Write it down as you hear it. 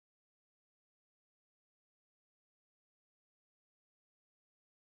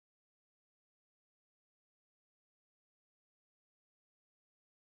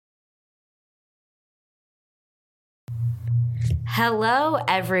Hello,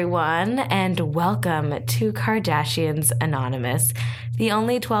 everyone, and welcome to Kardashians Anonymous, the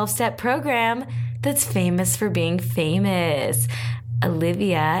only 12-step program that's famous for being famous.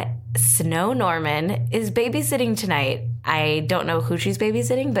 Olivia Snow Norman is babysitting tonight. I don't know who she's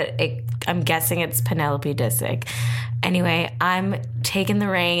babysitting, but I'm guessing it's Penelope Disick. Anyway, I'm taking the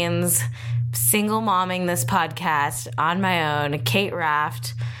reins, single momming this podcast on my own, Kate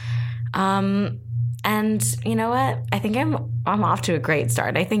Raft. And you know what? I think I'm off to a great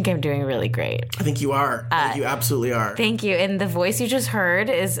start. I think I'm doing really great. I think you are. You absolutely are. Thank you. And the voice you just heard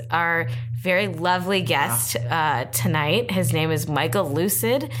is our very lovely guest tonight. His name is Michael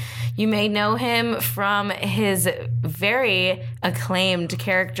Lucid. You may know him from his very acclaimed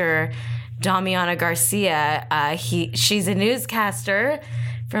character, Damiana Garcia. She's a newscaster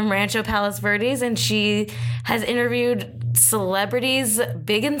from Rancho Palos Verdes, and she has interviewed celebrities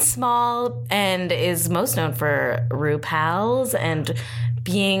big and small, and is most known for RuPaul's and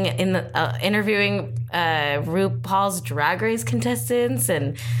being in the interviewing RuPaul's Drag Race contestants.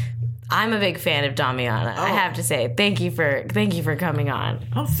 And I'm a big fan of Damiana. I have to say, thank you for coming on.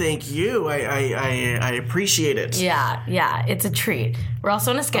 Oh, thank you. I appreciate it. Yeah, it's a treat. We're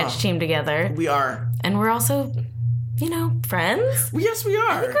also on a sketch team together. We are, and we're also, friends. Yes, we are.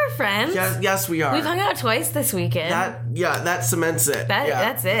 I think we're friends. Yes, we are. We've hung out twice this weekend. That cements it.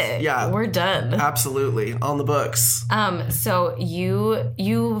 That's it. Yeah, we're done. Absolutely, on the books. So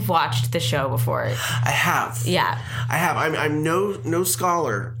you've watched the show before? I have. Yeah, I have. I'm no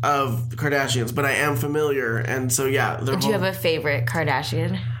scholar of Kardashians, but I am familiar, and so yeah. Do you have a favorite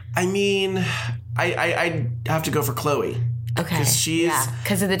Kardashian? I mean, I have to go for Khloe. Okay.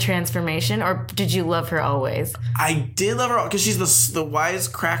 Because of the transformation, or did you love her always? I did love her because she's the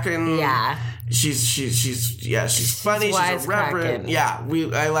wisecracking. Yeah. She's funny. She's irreverent. Yeah,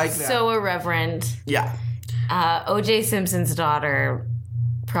 I like that. So irreverent. Yeah. O.J. Simpson's daughter,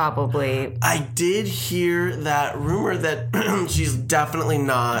 probably. I did hear that rumor that she's definitely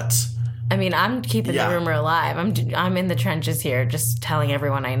not. I mean, I'm keeping the rumor alive. I'm in the trenches here, just telling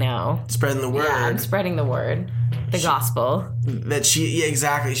everyone I know. Spreading the word. Yeah, I'm spreading the word. The gospel. That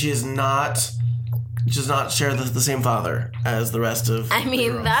exactly. She does not share the same father as the rest of the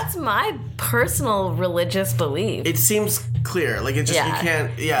girls. That's my personal religious belief. It seems clear. Like, it just, you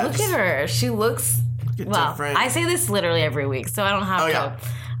can't, Look at her. She looks, different. I say this literally every week, so I don't have to.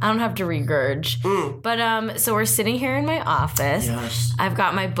 I don't have to regurge. But, so we're sitting here in my office. Yes. I've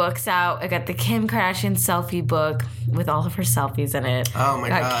got my books out. I got the Kim Kardashian selfie book with all of her selfies in it. Oh, my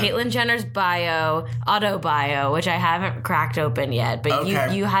God. Got Caitlyn Jenner's auto bio, which I haven't cracked open yet. But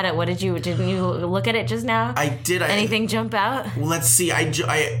you had it. Didn't you look at it just now? I did. Anything jump out? Well, let's see.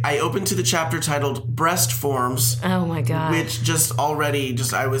 I opened to the chapter titled Breast Forms. Oh, my God. Which just already,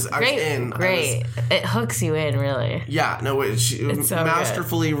 I was in. Great. It hooks you in, really. Yeah. No, it's so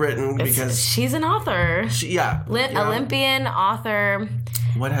masterfully written because she's an author. Olympian author.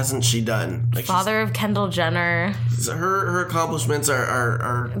 What hasn't she done? Father of Kendall Jenner. Her accomplishments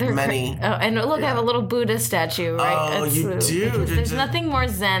are many. And look, I have a little Buddha statue, right? Oh, you do. There's nothing more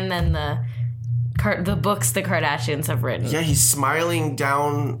zen than the books the Kardashians have written. Yeah, he's smiling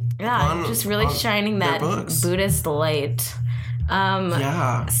down. Yeah, just really shining that Buddhist light.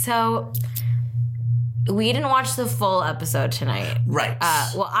 So we didn't watch the full episode tonight. Right.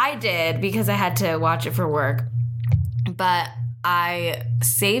 Well, I did because I had to watch it for work. But I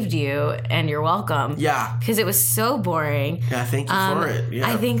saved you, and you're welcome. Yeah. Because it was so boring. Yeah, thank you for it.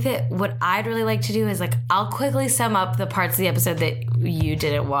 Yeah. I think that what I'd really like to do is, I'll quickly sum up the parts of the episode that you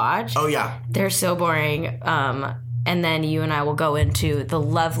didn't watch. Oh, yeah. They're so boring. And then you and I will go into the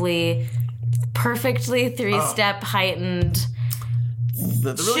lovely, perfectly three-step heightened...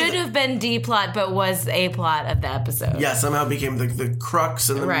 should have been D plot, but was A plot of the episode. Yeah, somehow became the crux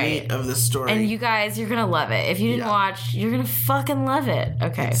and the meat of the story. And you guys, you're gonna love it. If you didn't watch, you're gonna fucking love it.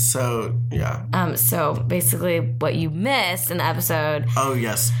 Okay. So So basically, what you missed in the episode. Oh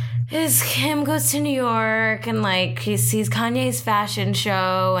yes. Is Kim goes to New York and he sees Kanye's fashion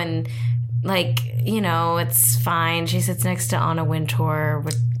show and it's fine. She sits next to Anna Wintour,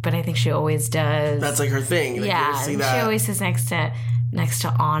 but I think she always does. That's her thing. See that. She always sits next to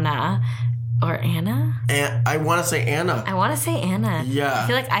Anna. Or Anna? I want to say Anna. Yeah. I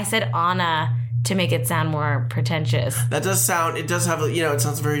feel like I said Anna to make it sound more pretentious. That does sound, it does have, it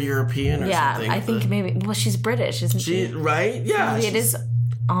sounds very European or something. Yeah, I think maybe, she's British, isn't she? Right? Yeah. Maybe it is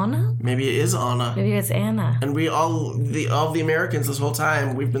Anna? Maybe it is Anna. Maybe it's Anna. And we all the Americans this whole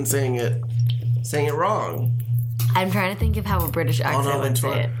time, we've been saying it wrong. I'm trying to think of how a British accent would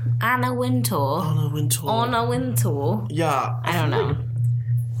say it. Anna Wintour. Anna Wintour. Yeah. I don't know.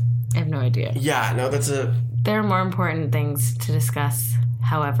 I have no idea. Yeah, no, that's a There are more important things to discuss,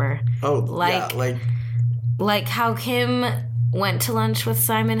 however. Oh, like how Kim went to lunch with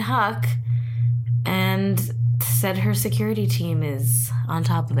Simon Huck and said her security team is on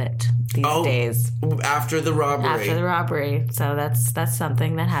top of it these days. After the robbery. So that's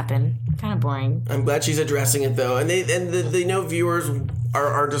something that happened. Kind of boring. I'm glad she's addressing it though, and they know viewers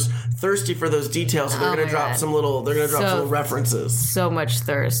are just thirsty for those details, so they're gonna drop some little references. So much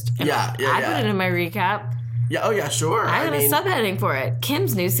thirst. And I put it in my recap. Yeah. Oh yeah. Sure. I got a subheading for it.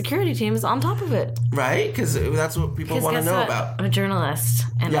 Kim's new security team is on top of it. Right, because that's what people want to know about. I'm a journalist,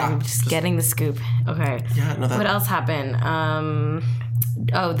 and I'm just getting the scoop. Okay. Yeah. No. What else happened?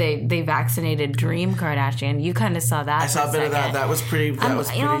 They vaccinated Dream Kardashian. You kind of saw that. I saw a bit of that. That was pretty.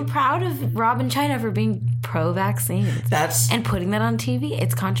 I'm proud of Rob and China for being pro-vaccines. And putting that on TV.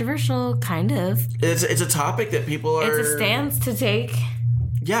 It's controversial, kind of. It's a topic that people are. It's a stance to take.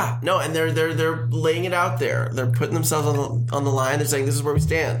 Yeah, no, and they're laying it out there. They're putting themselves on the line. They're saying this is where we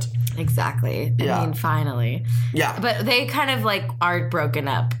stand. Exactly. Yeah. I mean, finally. Yeah. But they kind of are broken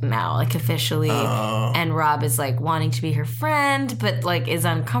up now, officially. And Rob is wanting to be her friend, but is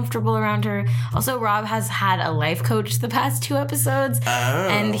uncomfortable around her. Also, Rob has had a life coach the past 2 episodes.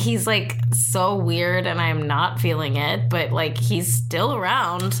 And he's so weird, and I'm not feeling it, but he's still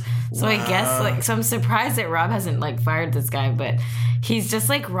around. So I guess so I'm surprised that Rob hasn't fired this guy, but he's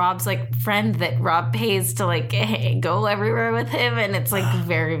just Rob's friend that Rob pays to go everywhere with him, and it's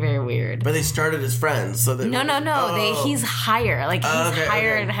very, very weird. But they started as friends, so that he's hired. He's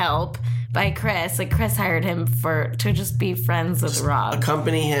hired help by Chris. Chris hired him to just be friends with Rob,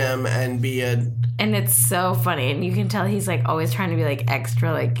 accompany him, and be a. And it's so funny, and you can tell he's always trying to be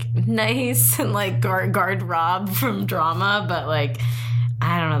extra nice and guard Rob from drama, but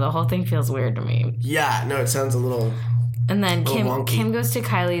I don't know. The whole thing feels weird to me. Yeah, no, it sounds a little. And then Kim goes to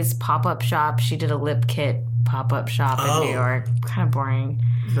Kylie's pop-up shop. She did a lip kit pop-up shop in New York. Kind of boring.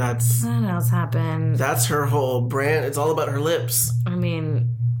 What else happened? That's her whole brand. It's all about her lips. I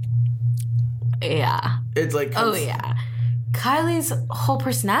mean, yeah. It's yeah. Kylie's whole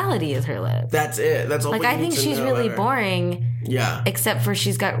personality is her lips. That's it. That's all. I think she's really boring. Yeah. Except for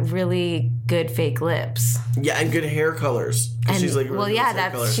she's got really good fake lips. Yeah, and good hair colors. And she's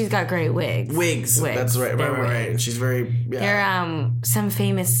she's got great wigs. Wigs. That's right. Right. And she's very. Yeah. They're some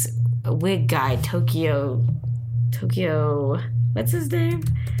famous wig guy, Tokyo. What's his name?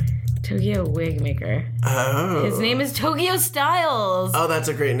 Tokyo wig maker. Oh. His name is Tokyo Styles. Oh, that's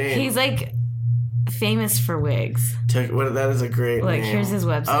a great name. He's famous for wigs. That is a great name. Here's his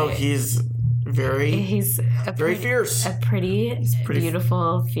website. Oh, he's very fierce. A pretty,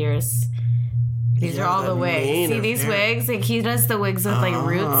 beautiful, fierce. These are all the wigs. See these wigs? He does the wigs with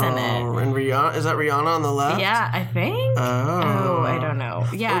roots in it. And Rihanna, is that Rihanna on the left? Yeah, I think. Oh, I don't know.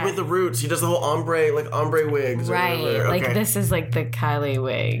 Yeah, with the roots, he does the whole ombre wigs. Right, okay. This is the Kylie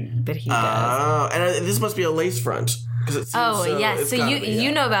wig that he does. Oh, and this must be a lace front. Yes. So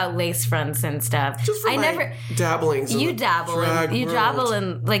you know about lace fronts and stuff. Just for dabbling. You dabble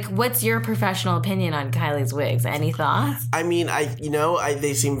in what's your professional opinion on Kylie's wigs? Any thoughts? I mean,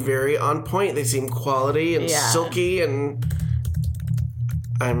 they seem very on point. They seem quality and silky, and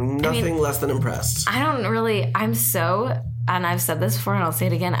I'm nothing less than impressed. And I've said this before, and I'll say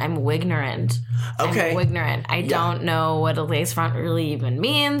it again. I'm wignorant. Okay. I'm wignorant. I don't know what a lace front really even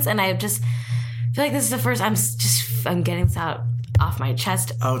means, and I just feel this is the first. I'm getting this out off my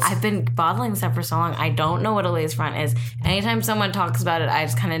chest. I've been bottling this up for so long. I don't know what a lace front is. Anytime someone talks about it, I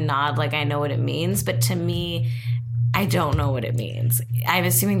just kind of nod I know what it means. But to me, I don't know what it means. I'm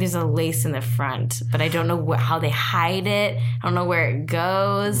assuming there's a lace in the front, but I don't know how they hide it. I don't know where it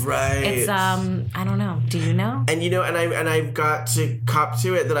goes. Right. It's I don't know. Do you know? And I've got to cop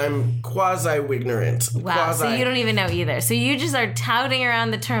to it that I'm quasi-ignorant. Wow. So you don't even know either. So you just are touting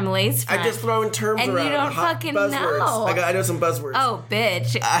around the term lace front. I just throw in terms and around. And you don't fucking buzzwords. know. I know some buzzwords. Oh,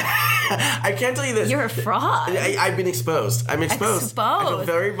 bitch. I can't tell you this. You're a fraud. I've been exposed. I'm exposed. I feel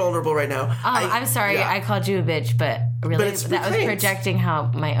very vulnerable right now. I'm sorry. Yeah. I called you a bitch, but really, that was projecting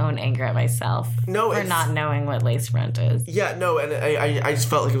my own anger at myself for not knowing what lace front is. Yeah, no, and I just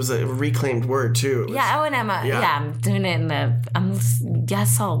felt it was a reclaimed word too. Yeah, and I'm doing it in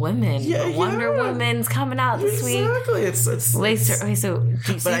yes, all women. Yeah, Wonder Woman's coming out this week. Exactly, it's lace.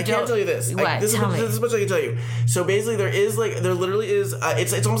 Okay, but I can't tell you this. What? This is much I can tell you. So basically, there literally is.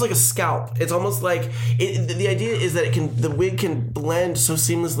 It's almost like a scalp. It's almost like the idea is that the wig can blend so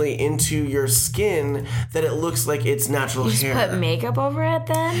seamlessly into your skin that it looks like it's natural you just hair. put makeup over it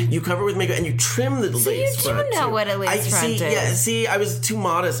then? You cover it with makeup and you trim the lace front. You do know what a lace front is. Yeah, see, I was too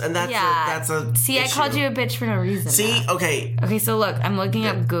modest, and that's a See, issue. I called you a bitch for no reason. See, now. Okay. Okay, so look, I'm looking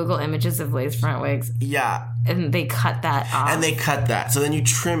up Google images of lace front wigs. Yeah. And they cut that off. And they cut that. So then you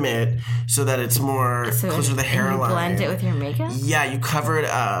trim it so that it's more closer to the hairline. And you blend it with your makeup? Yeah, you cover it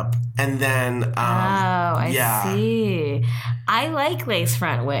up. And then... I see. I like lace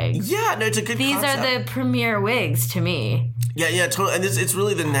front wigs. Yeah, no, it's a good These concept. are the premier wigs to me. Yeah, totally. And it's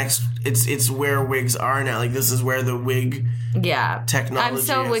really the next... It's where wigs are now. Like, this is where the wig... technology. I'm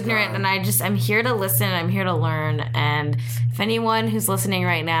so ignorant, and I'm here to listen. I'm here to learn. And if anyone who's listening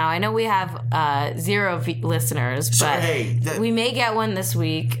right now, I know we have 0 listeners, but we may get one this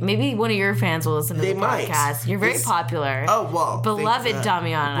week. Maybe one of your fans will listen to the podcast. You're very popular. Oh well, beloved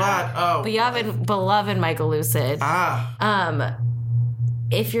Damiana. What? Oh, beloved Michael Lucid.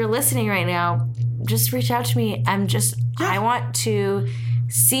 If you're listening right now, just reach out to me. I want to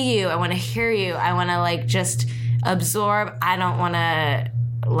see you. I want to hear you. I want to just absorb. I don't want to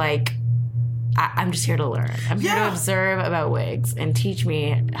I'm just here to learn. I'm here to observe about wigs and teach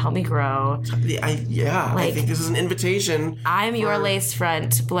me, help me grow. I think this is an invitation. I'm your lace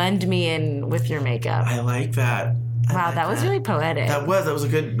front. Blend me in with your makeup. I like that. Wow, that was really poetic. That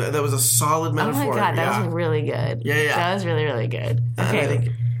was a solid metaphor. Oh my God, that was really good. Yeah. That was really, really good. Okay. And I think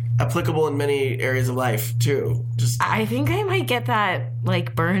applicable in many areas of life too. I think I might get that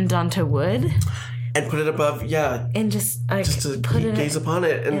burned onto wood. And put it above, and just to put it gaze upon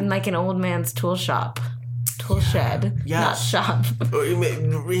it, in an old man's tool shed, not shop.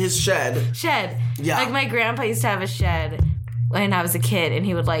 His shed. Yeah. My grandpa used to have a shed when I was a kid, and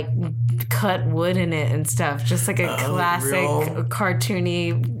he would cut wood in it and stuff, just a classic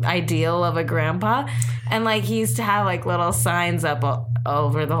cartoony ideal of a grandpa. And he used to have little signs up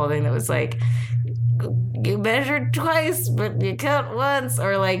over the whole thing that was you measured twice, but you cut once,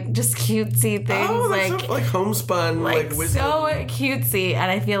 or just cutesy things. Oh, that's so, homespun, wisdom. So cutesy, and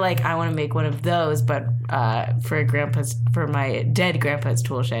I feel I want to make one of those, but for my dead grandpa's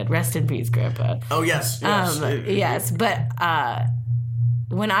tool shed. Rest in peace, Grandpa. Oh yes. Yes, but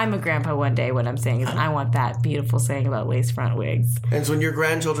when I'm a grandpa one day, what I'm saying is I want that beautiful saying about lace front wigs. And so when your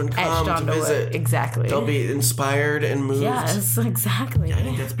grandchildren come to visit, exactly, they'll be inspired and moved. Yes, exactly. Yeah, I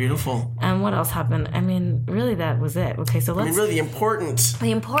think that's beautiful. And what else happened? Really, that was it. Okay, so let's... really the important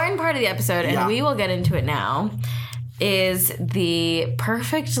part of the episode, and we will get into it now, is the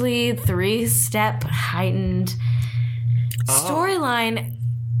perfectly 3-step heightened storyline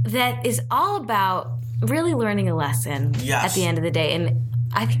that is all about really learning a lesson at the end of the day. And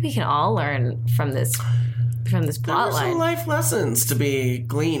I think we can all learn from this plot line. There are some life lessons to be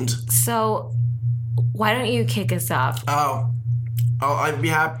gleaned. So why don't you kick us off? Oh, I'd be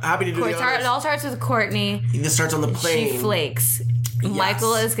happy to do it. It all starts with Courtney. This starts on the plane. She flakes. Yes.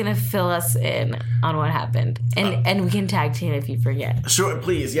 Michael is going to fill us in on what happened. And we can tag team if you forget. Sure,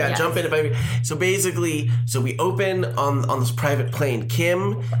 please. Yeah, jump in. So basically, we open on this private plane.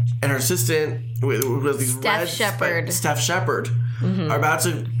 Kim and her assistant, Steph Shepard, are about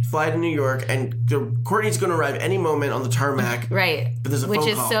to fly to New York, and Courtney's going to arrive any moment on the tarmac. Right. But there's a phone call.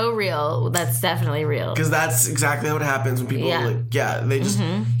 Which is so real. That's definitely real. Because that's exactly how it happens when people they just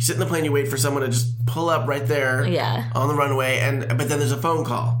you sit in the plane, you wait for someone to just pull up right there on the runway, but then there's a phone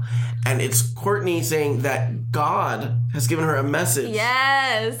call. And it's Courtney saying that God has given her a message.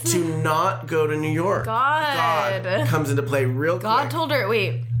 Yes. To not go to New York. God comes into play real quick. God told her,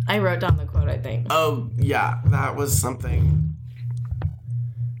 wait, I wrote down the quote, I think. Oh, yeah. That was something.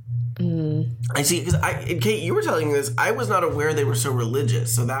 I see, because Kate, you were telling me this. I was not aware they were so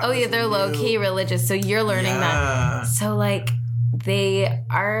religious. So that. Oh yeah, they're low key religious. So you're learning that. So they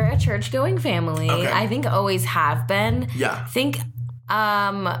are a church going family. Okay. I think always have been. Yeah. I think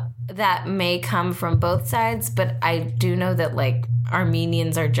that may come from both sides, but I do know that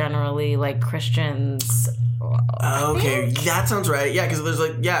Armenians are generally Christians. Okay, that sounds right. Yeah, because there's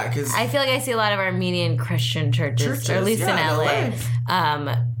because I feel I see a lot of Armenian Christian churches, or at least in LA.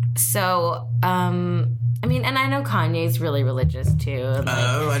 And I know Kanye's really religious too.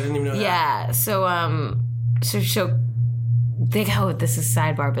 I didn't even know that. Yeah, so they go, this is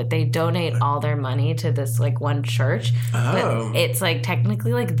sidebar, but they donate all their money to this one church. Oh. But it's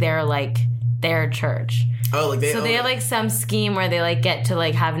technically they're their church. Oh, like they have like some scheme where they like get to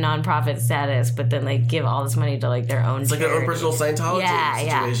like have nonprofit status, but then like give all this money to like their own. It's like their own personal Scientology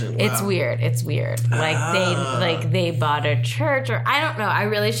situation. Yeah. Wow. It's weird. Like they bought a church, or I don't know. I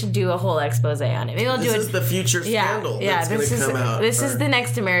really should do a whole expose on it. Maybe I'll do it. This is the future scandal that's going to come out. This is the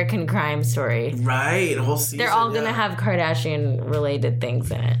next American Crime Story. Right, a whole season. They're all going to have Kardashian related things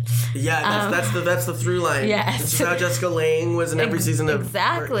in it. Yeah, that's the through line. Yes. This is how Jessica Lange was in every season of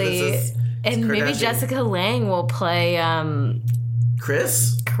exactly. And maybe Jessica Lange will play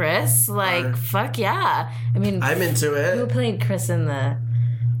Chris. Like fuck yeah. I mean, I'm into it. Who played Chris in the?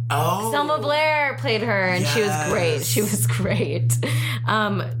 Oh, Selma Blair played her, and she was great.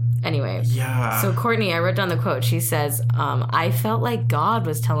 Anyway, so Courtney, I wrote down the quote. She says, I felt like God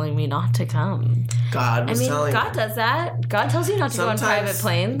was telling me not to come. God does that. God tells you not to go on private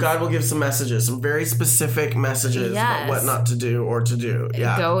planes. God will give some messages, some very specific messages about what not to do or to do.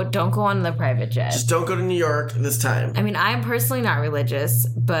 Yeah. Don't go on the private jet. Just don't go to New York this time. I mean, I'm personally not religious,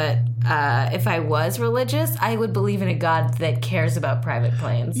 but if I was religious, I would believe in a God that cares about private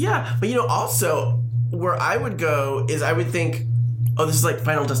planes. Yeah, but also, where I would go is I would think, oh, this is like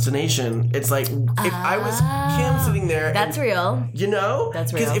Final Destination. It's like, if I was Kim sitting there. That's real. You know?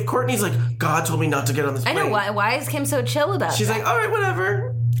 That's real. Because if Courtney's like, God told me not to get on this plane. I know. Why is Kim so chill about it? She's like, all right,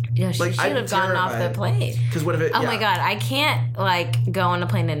 whatever. Yeah, she should have gotten off the plane. Because what if it... Oh my God, I can't, go on a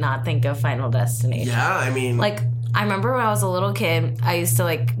plane and not think of Final Destination. Yeah, I mean... I remember when I was a little kid, I used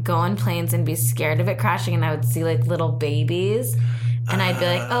to, go on planes and be scared of it crashing, and I would see, little babies, and I'd be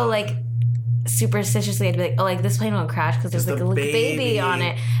like, superstitiously, I'd be like, this plane won't crash because there's a little baby on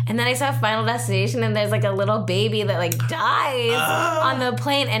it. And then I saw Final Destination, and there's a little baby that dies on the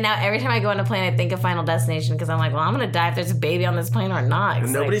plane. And now every time I go on a plane, I think of Final Destination because I'm like, well, I'm gonna die if there's a baby on this plane or not.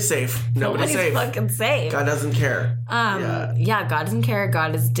 Nobody's safe. Nobody's fucking safe. God doesn't care. God doesn't care.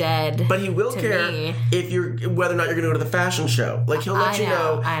 God is dead. But he will care if whether or not you're gonna go to the fashion show. He'll let you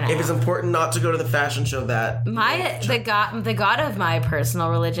know if it's important not to go to the fashion show. The God of my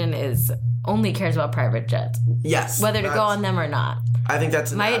personal religion only cares about private jets. Yes. Whether to go on them or not. I think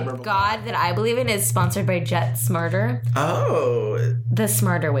that's my God that I believe in is sponsored by Jet Smarter. Oh. The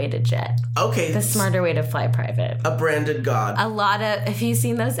smarter way to jet. Okay. The smarter way to fly private. A branded God. A lot of, have you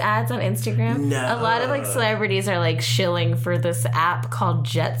seen those ads on Instagram? No. A lot of celebrities are shilling for this app called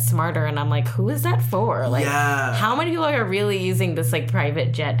Jet Smarter, and I'm like, who is that for? How many people are really using this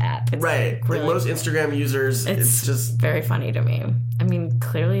private jet app? It's right. Really, most Instagram users, it's just very funny to me. I mean,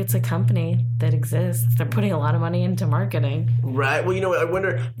 clearly it's a company that exists. They're putting a lot of money into marketing. Right. Well, I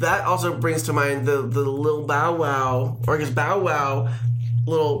wonder, that also brings to mind the little Bow Wow, or I guess Bow Wow,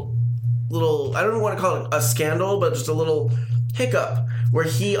 little, I don't want to call it a scandal, but just a little hiccup, where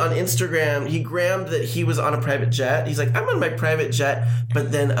he on Instagram, he grammed that he was on a private jet. He's like, I'm on my private jet,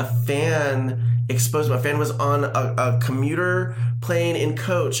 but then a fan exposed him. A fan was on a commuter plane in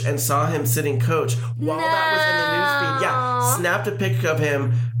coach and saw him sitting coach while that was in the newsfeed. Yeah, snapped a pic of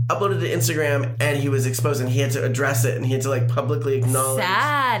him, uploaded to Instagram, and he was exposed, and he had to address it, and he had to publicly acknowledge.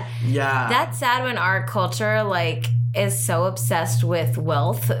 Sad. Yeah. That's sad when our culture is so obsessed with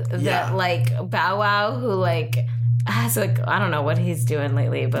wealth that Bow Wow, who has I don't know what he's doing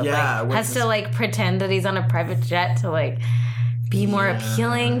lately, but has to pretend that he's on a private jet to be more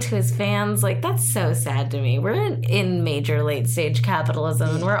appealing to his fans. That's so sad to me. We're in major late stage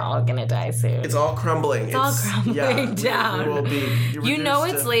capitalism, and we're all gonna die soon. It's all crumbling. It's all crumbling down. We will be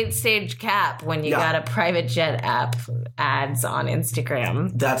it's late stage cap when you got a private jet app ads on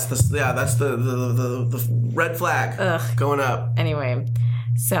Instagram. That's the red flag going up. Anyway,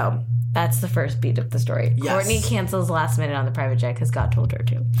 so that's the first beat of the story. Yes. Courtney cancels last minute on the private jet because God told her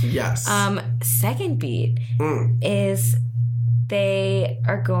to. Yes. Second beat is they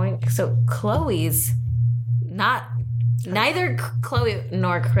are going. So Chloe's neither Chloe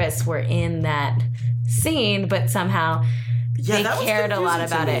nor Chris were in that scene, but somehow they cared a lot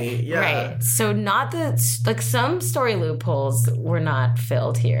about it. Yeah. Right. So not some story loopholes were not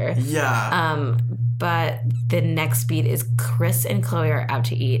filled here. Yeah. But the next beat is Chris and Chloe are out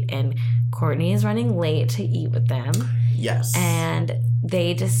to eat, and Courtney is running late to eat with them. Yes. And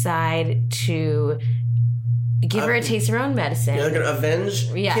they decide to give her a taste of her own medicine. Yeah, they're going to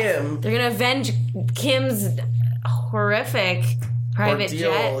avenge Kim. They're going to avenge Kim's horrific private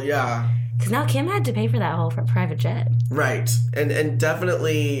jet. Yeah. Because now Kim had to pay for that whole private jet. Right. And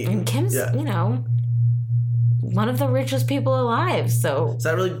definitely... And Kim's, one of the richest people alive, so... Does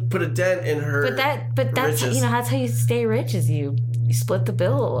that really put a dent in her But that's, riches? That's how you stay rich, is you split the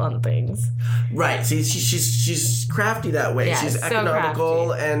bill on things. Right. See, she's crafty that way. Yeah, she's so economical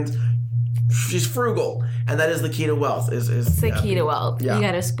crafty. and... She's frugal, and that is the key to wealth. It's the key to wealth. Yeah. You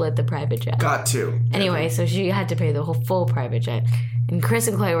got to split the private jet. Got to. Anyway, so she had to pay the whole full private jet. And Chris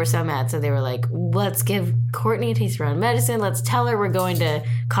and Chloe were so mad, so they were like, let's give Courtney a taste of her own medicine. Let's tell her we're going to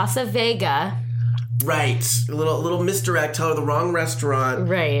Casa Vega. Right. A little misdirect. Tell her the wrong restaurant.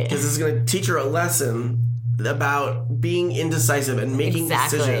 Right. Because this is going to teach her a lesson about being indecisive and making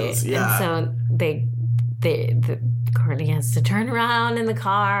decisions. Yeah. And so Courtney has to turn around in the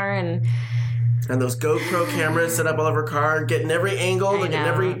car and those GoPro cameras set up all over her car, getting every angle, like in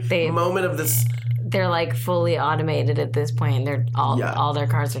every moment of this. They're like fully automated at this point. They're all their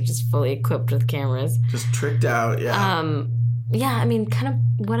cars are just fully equipped with cameras. Just tricked out, yeah. Yeah, I mean, kind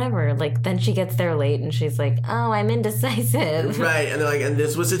of whatever. Like, then she gets there late and she's like, oh, I'm indecisive. Right, and they're like, and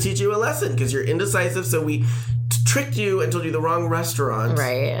this was to teach you a lesson because you're indecisive, so we tricked you and told you the wrong restaurant.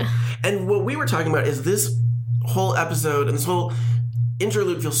 Right. And what we were talking about is this whole episode and this whole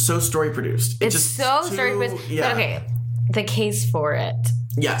interlude feels so story produced. It's just so story produced. Yeah. Okay, the case for it.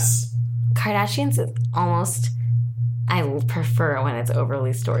 Yes. Kardashians is almost... I prefer when it's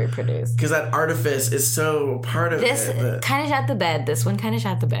overly story produced. Because that artifice is so part of it. This kind of shot the bed. This one kind of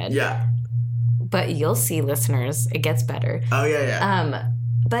shot the bed. Yeah. But you'll see, listeners, it gets better. Oh, yeah.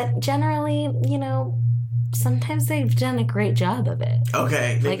 But generally, sometimes they've done a great job of it.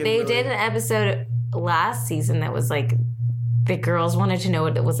 Okay. They did an episode last season that was like... The girls wanted to know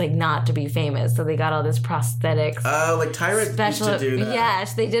what it was like not to be famous, so they got all this prosthetics. Oh, like Tyra used to do that.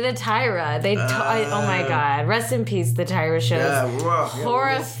 Yes, they did a Tyra. Oh my God, rest in peace, the Tyra shows.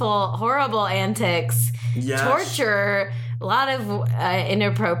 Yeah, horrible antics, torture, a lot of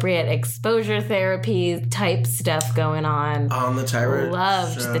inappropriate exposure therapy type stuff going on. The Tyra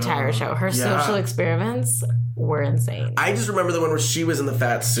Loved show. The Tyra show. Her social experiments were insane. I just remember the one where she was in the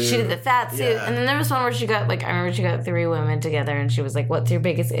fat suit. She did the fat suit. Yeah. And then there was one where she got, I remember she got 3 women together and she was like, what's your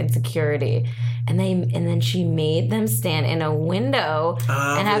biggest insecurity? And then she made them stand in a window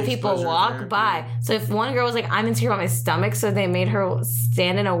and have people walk by. So if one girl was like, I'm insecure about my stomach, so they made her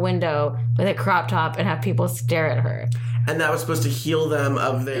stand in a window with a crop top and have people stare at her. And that was supposed to heal them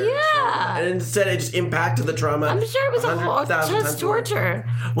of their trauma. And instead it just impacted the trauma. I'm sure it was just torture.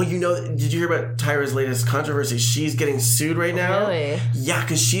 Well, did you hear about Tyra's latest controversy? She's getting sued right now. Really? Yeah,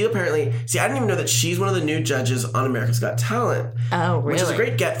 because she apparently... See, I didn't even know that she's one of the new judges on America's Got Talent. Oh, really? Which is a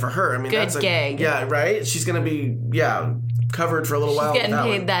great get for her. I mean, Good gig. Yeah, right? She's going to be, covered for a little while. She's getting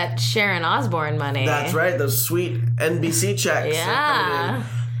paid that Sharon Osbourne money. That's right. Those sweet NBC checks. Yeah.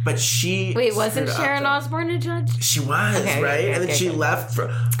 But she... Wait, wasn't Sharon Osbourne a judge? She was, right? And then she left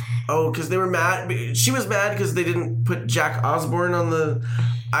for... Oh, because they were mad. She was mad because they didn't put Jack Osbourne on the...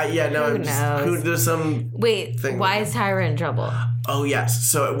 Who knows? There's some... Wait, why is Tyra in trouble? Oh, yes.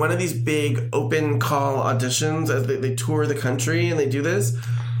 So at one of these big open call auditions, as they tour the country and they do this,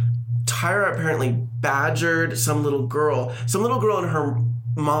 Tyra apparently badgered some little girl. Some little girl and her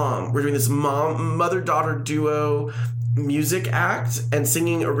mom were doing this mother-daughter duo music act and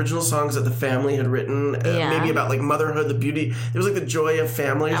singing original songs that the family had written, maybe about like motherhood, the beauty. It was like the joy of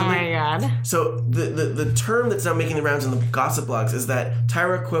family. Oh my God. So the term that's now making the rounds in the gossip blogs is that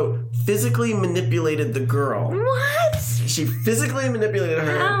Tyra, quote, physically manipulated the girl. What? She physically manipulated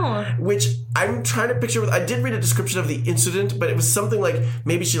her. How? Which I'm trying to picture. I did read a description of the incident, but it was something like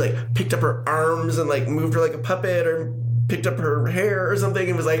maybe she like picked up her arms and like moved her like a puppet, or picked up her hair or something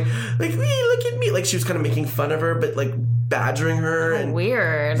and was like, look at me. Like she was kind of making fun of her, but like badgering her. And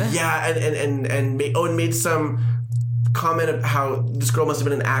weird. Yeah, and made some comment of how this girl must have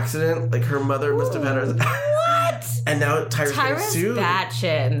been an accident. Like her mother must have had her. What? And now Tyra's getting sued.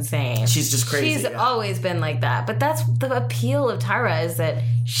 Batshit insane. She's just crazy. She's always been like that. But that's the appeal of Tyra, is that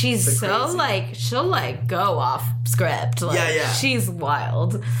she's so crazy. Like, she'll like go off script. Like, she's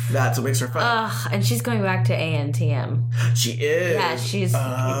wild. That's what makes her fun. And she's going back to ANTM. She is. Yeah, she's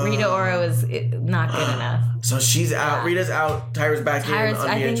Rita Ora is not good enough. So she's out. Yeah. Rita's out. Tyra's back in on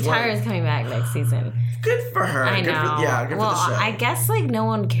I think Tyra's coming back next season. Good for her. I know. Good for the show. I guess like no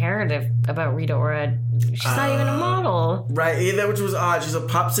one cared about Rita Ora. She's not even a model. Right. Yeah, which was odd. She's a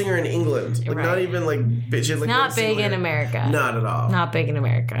pop singer in England. Like not even like she had like not big in America. Not at all. Not big in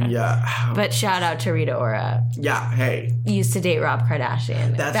America. Yeah. But shout out to Rita Ora. Yeah. Hey. Used to date Rob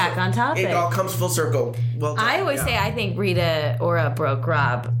Kardashian. That's back on topic. It all comes full circle. Well done. I always say I think Rita Ora broke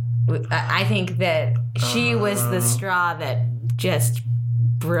Rob. I think that she was the straw that just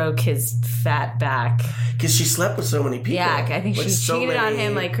broke his fat back. Because she slept with so many people. Yeah, I think she cheated on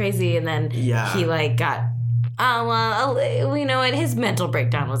him like crazy, and then he like got... you know what? His mental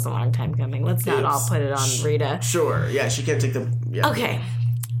breakdown was a long time coming. Let's not all put it on Rita. Sure. Yeah, she can't take the... Yeah. Okay.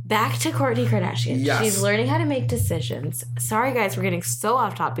 back to Kourtney Kardashian. Yes. She's learning how to make decisions. Sorry, guys, we're getting so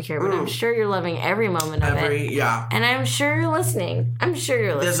off topic here, but I'm sure you're loving every moment of it. Yeah. And I'm sure you're listening. There's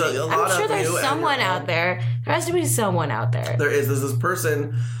a lot I'm sure there's someone out there. There has to be someone out there. There's this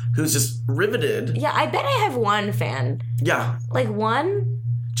person who's just riveted. Yeah, I bet I have one fan. Yeah. Like one?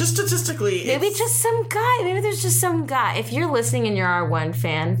 Just statistically, maybe just some guy. Maybe there's just some guy. If you're listening and you're our one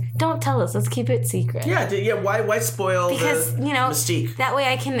fan, don't tell us. Let's keep it secret. Yeah. Why spoil the mystique? That way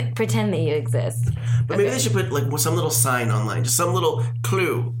I can pretend that you exist. But maybe they should put like some little sign online, just some little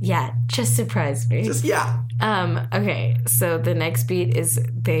clue. Yeah, just surprise me. Okay, so the next beat is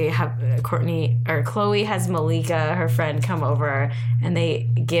they have Khloe has Malika, her friend, come over, and they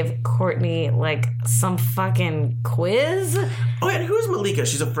give Kourtney like some fucking quiz. Oh, and who's Malika?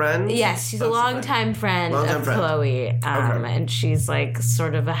 She's a friend? Yes, she's a longtime friend of Khloe. And she's like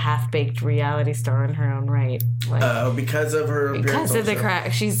sort of a half-baked reality star in her own right. Like, because of her... Because of the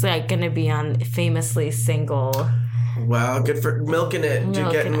crack. She's like going to be on Famously Single. Wow, good for milking it,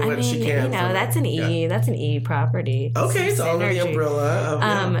 getting what she can. That's an E. That's an E property. Okay, it's all under the umbrella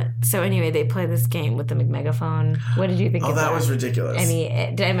of So anyway, they play this game with the megaphone. What did you think of that? Oh, that was ridiculous.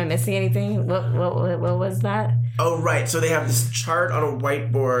 Am I missing anything? What was that? Oh, right. So they have this chart on a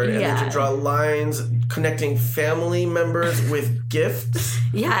whiteboard, and they have to draw lines connecting family members with gifts.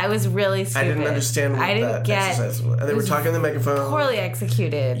 Yeah, it was really stupid. I didn't understand what that exercise was. And they were talking on the megaphone. Poorly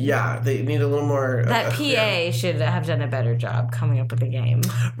executed. Yeah, they need a little more... That PA should have done a better job coming up with a game.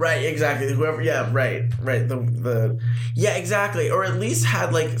 Right, exactly. Whoever... Yeah, right. Yeah, exactly. Or at least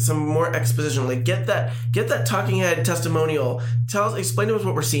had, like, some more exposition. Like, get that talking head testimonial. Explain to us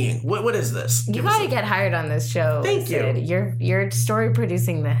what we're seeing. What is this? You gotta get hired on this show. Thank you. You're story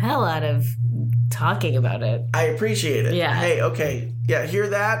producing the hell out of talking about it. I appreciate it. Yeah. Hey, okay. Yeah, hear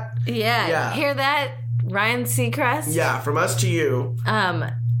that? Yeah. Hear that, Ryan Seacrest? Yeah, from us to you. All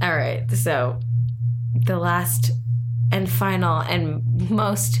right. So, the last and final and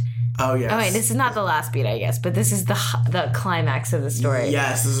most... Oh, yes. Oh, wait, this is not the last beat, I guess, but this is the climax of the story.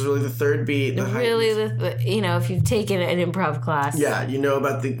 Yes, this is really the third beat. If you've taken an improv class. Yeah, you know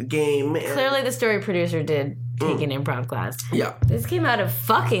about the game. Clearly the story producer did take an improv class. Yeah. This came out of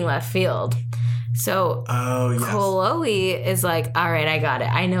fucking left field. So, Khloe is like, all right, I got it.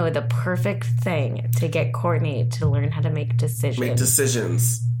 I know the perfect thing to get Kourtney to learn how to make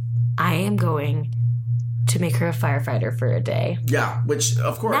decisions. I am going to make her a firefighter for a day. Yeah, which,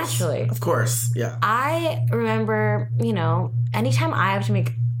 of course. Naturally. Of course, yeah. I remember, anytime I have to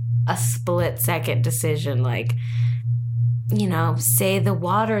make a split-second decision, like, say the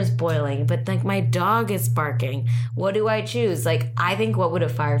water is boiling, but, like, my dog is barking. What do I choose? Like, I think, what would a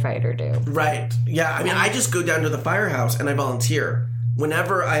firefighter do? Right. Yeah, I mean, I just go down to the firehouse and I volunteer.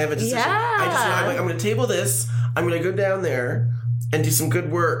 Whenever I have a decision. Yeah. I'm going to table this. I'm going to go down there and do some good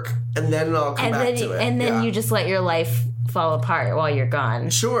work, and then I'll come back to it. And then you just let your life fall apart while you're gone.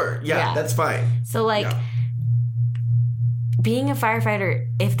 Sure. Yeah. That's fine. So, being a firefighter,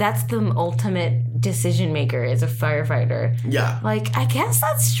 if that's the ultimate decision maker is a firefighter. Yeah. Like, I guess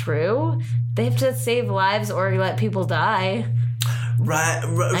that's true. They have to save lives or let people die. Right,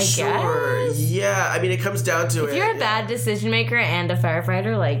 sure. Guess. Yeah, I mean, it comes down to if you're a bad decision maker and a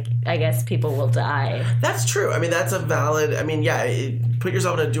firefighter, like, I guess people will die. That's true. I mean, that's a valid... I mean, put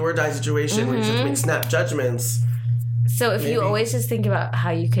yourself in a do-or-die situation where you just have to make snap judgments. So if you always just think about how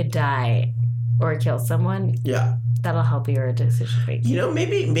you could die or kill someone... Yeah. That'll help your decision making.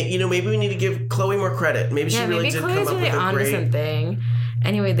 Maybe we need to give Khloe more credit. Maybe she really did come up with a great... something.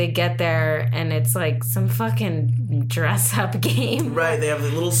 Anyway, they get there, and it's like some fucking dress-up game. Right, they have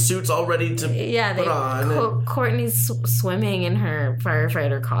the little suits all ready to put on. Kourtney's swimming in her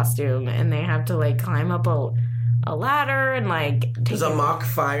firefighter costume, and they have to, like, climb up a ladder and, like... There's a mock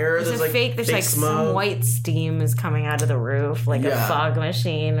fire. There's fake smoke. Some white steam is coming out of the roof, like a fog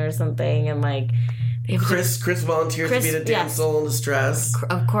machine or something, and, like... Chris volunteers to be the damsel in distress.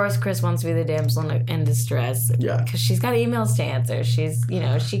 Of course, Chris wants to be the damsel in distress. Yeah. Because she's got emails to answer. She's,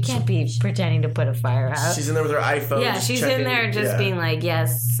 she can't be pretending to put a fire out. She's in there with her iPhone. Yeah, she's in there just being like,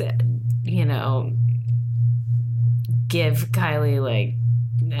 yes, give Kylie, like,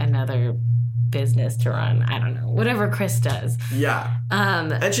 another business to run. I don't know. Whatever Chris does. Yeah.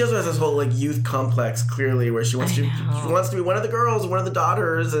 And she also has this whole, like, youth complex, clearly, where she wants to be one of the girls, one of the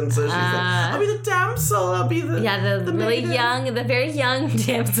daughters, and so she's like, I'll be the damsel, I'll be the... Yeah, the very young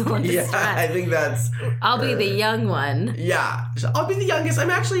damsel in distress. Yeah, I think that's... I'll be the young one. Yeah. I'll be the youngest.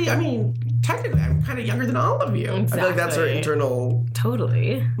 Technically, I'm kind of younger than all of you. Exactly. I feel like that's her internal...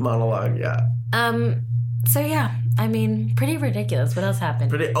 Totally. Monologue, yeah. So, yeah. I mean, pretty ridiculous. What else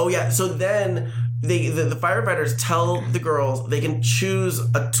happened? Oh, yeah. So then the firefighters tell the girls they can choose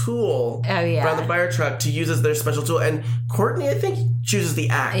a tool around the fire truck to use as their special tool. And Courtney, I think, chooses the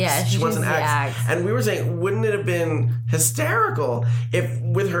axe. Yeah, she wants an axe. And we were saying, wouldn't it have been hysterical if,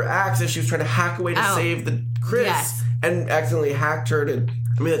 with her axe, if she was trying to hack away to save the Chris and accidentally hacked her to...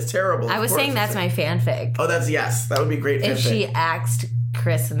 I mean, that's terrible. I was saying that's my fanfic. Oh, that would be great fanfic. If she axed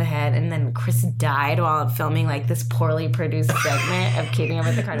Chris in the head and then Chris died while filming like this poorly produced segment of Keeping Up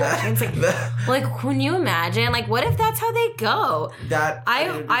with the Kardashians. Like, can you imagine? Like, what if that's how they go?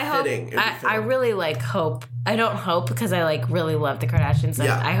 I really like hope. I don't hope because I like really love the Kardashians. And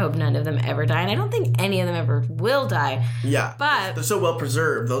I hope none of them ever die, and I don't think any of them ever will die. Yeah, but they're so well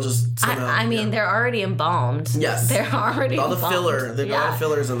preserved. They'll just. Somehow, I mean, they're already embalmed. Yes, they're already all the filler. They've got all the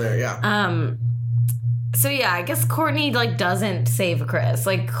fillers in there. Yeah. So yeah, I guess Courtney like doesn't save Chris.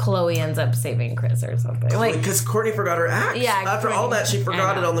 Like Khloe ends up saving Chris or something. Like because Courtney forgot her axe. Yeah. After all that, she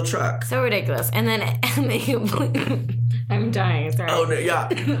forgot it on the truck. So ridiculous. And then I'm dying. Sorry. Oh no! Yeah.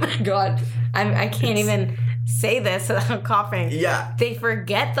 Oh my God, I can't even say this without coughing. Yeah. They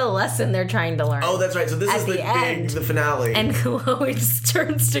forget the lesson they're trying to learn. Oh, that's right. So this is the finale. And Khloe just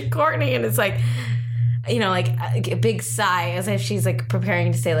turns to Courtney and it's like, you know, like a big sigh as if she's like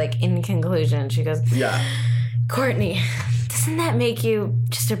preparing to say like in conclusion. She goes, yeah, Courtney, doesn't that make you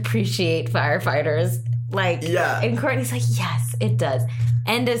just appreciate firefighters? Like, yeah. And Courtney's like, yes, it does.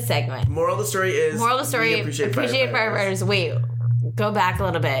 End of segment. Moral of the story, appreciate firefighters. Wait, go back a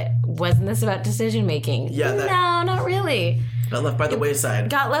little bit. Wasn't this about decision making? Yeah. No, not really. Got left by the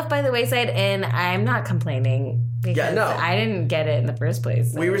wayside. And I'm not complaining. Because I didn't get it in the first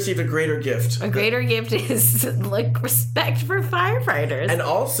place. So. We received a greater gift. A greater gift is like respect for firefighters. And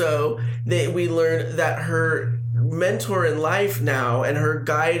also, we learned that her mentor in life now and her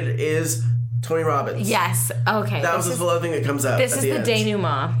guide is Tony Robbins. Yes. Okay. That was the other thing that comes up. This is the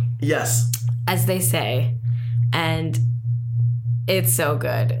denouement. Yes. As they say. And it's so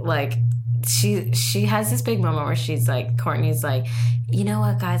good. Like, she has this big moment where she's like, Courtney's like, you know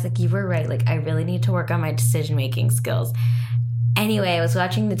what, guys, like, you were right. Like, I really need to work on my decision-making skills. Anyway, I was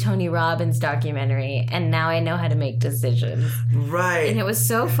watching the Tony Robbins documentary, and now I know how to make decisions. Right. And it was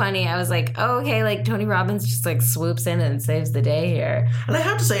so funny. I was like, oh, okay, like, Tony Robbins just, like, swoops in and saves the day here. And I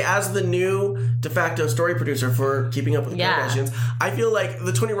have to say, as the new de facto story producer for Keeping Up with the Kardashians, I feel like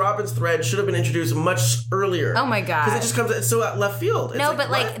the Tony Robbins thread should have been introduced much earlier. Oh, my God. Because it just comes, it's so out left field. It's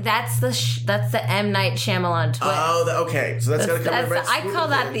that's the M. Night Shyamalan twist. Oh, okay. So that's got to come right. I call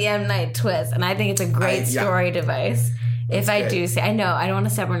that the M. Night twist, and I think it's a great story device. If I do say, I know, I don't want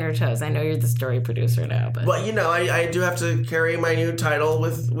to step on your toes. I know you're the story producer now, but well, you know, I do have to carry my new title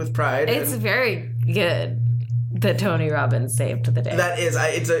with pride. It's very good that Tony Robbins saved the day. That is,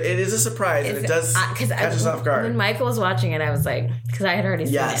 it is a surprise, and it does catch us off guard. When Michael was watching it, I was like, because I had already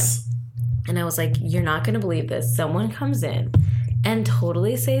seen it, and I was like, you're not going to believe this. Someone comes in and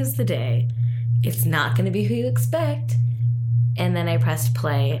totally saves the day. It's not going to be who you expect. And then I pressed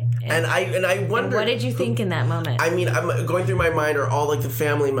play. And I wondered... What did you think in that moment? I mean, I'm going through my mind are all, like, the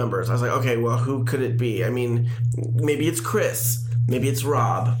family members. I was like, okay, well, who could it be? I mean, maybe it's Chris. Maybe it's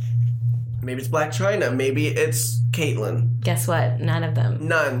Rob. Maybe it's Blac Chyna. Maybe it's Caitlyn. Guess what? None of them.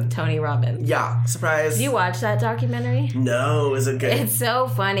 None. Tony Robbins. Yeah. Surprise. Did you watch that documentary? No. Is it good? It's so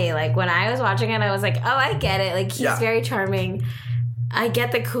funny. Like, when I was watching it, I was like, oh, I get it. Like, he's very charming. I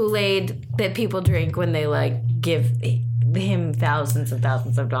get the Kool-Aid that people drink when they, like, give him thousands and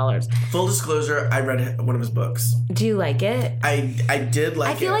thousands of dollars. Full disclosure, I read one of his books. Do you like it? I did like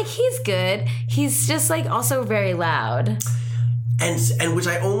it. I feel like he's good. He's just like also very loud. And which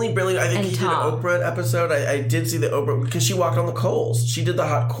I only barely... I think he did an Oprah episode. I did see the Oprah... Because she walked on the coals. She did the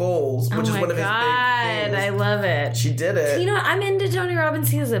hot coals, which is one of his big things. I love it. She did it. You know what? I'm into Tony Robbins.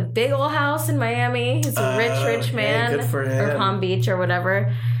 He has a big old house in Miami. He's a rich man. Good for him. Or Palm Beach or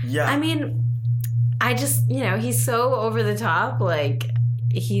whatever. Yeah. I mean... I just, you know, he's so over the top. Like,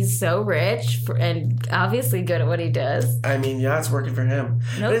 he's so rich and obviously good at what he does. I mean, yeah, it's working for him.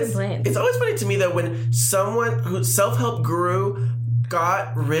 No complaints. It's always funny to me that when someone who's self-help guru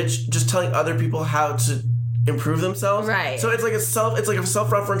got rich just telling other people how to improve themselves. Right. So it's like a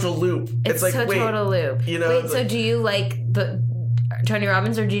self-referential loop. It's like, total loop. You know, wait, so do you like the Tony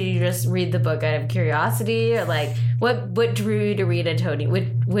Robbins, or did you just read the book out of curiosity? Or like, what drew you to read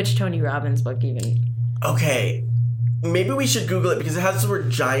which Tony Robbins book even? Okay, maybe we should Google it because it has the word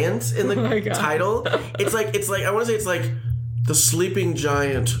giant in the title. It's like I want to say it's like the sleeping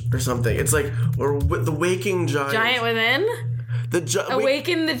giant or something. It's like or the waking giant. Giant within.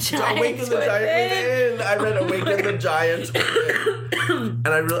 Awaken the giant. Awaken the giant within. I read Awaken the Giant within. And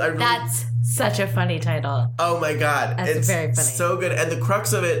I really That's Such a funny title. Oh my God. That's very funny. So good. And the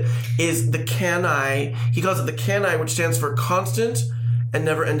crux of it is the CANI. He calls it the CANI, which stands for Constant and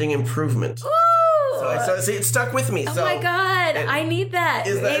Never-Ending Improvement. Ooh! See, it stuck with me. Oh my God. I need that.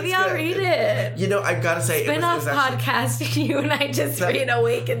 Maybe I'll read it. You know, I've got to say, Spin-off podcast, you and I just read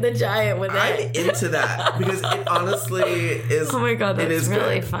Awaken the Giant with it. I'm into that because it honestly is. Oh my God, that's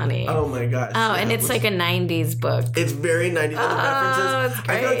really good. Funny. Oh my gosh. Oh, and it's like a 90s book. It's very 90s. References. It's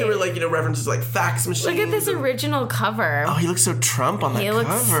great. I feel like there were references like fax machines. Look at this original cover. Oh, he looks so Trump on that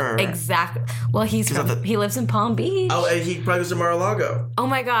cover. Exactly. Well, he lives in Palm Beach. Oh, and he probably goes to Mar-a-Lago. Oh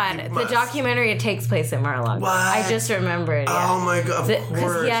my God. The documentary, it takes place at Mar-a-Lago. What? I just remembered. Yeah. Oh my God. Of course.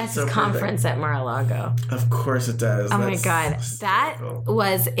 Because he has his conference at Mar-a-Lago. Of course it does. Oh my God. That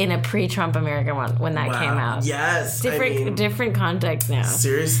was in a pre-Trump America one when that came out. Yes. Different context now.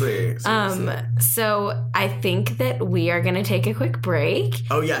 Seriously. So I think that we are going to take a quick break.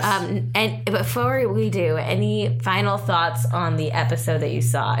 Oh, yes. And before we do, any final thoughts on the episode that you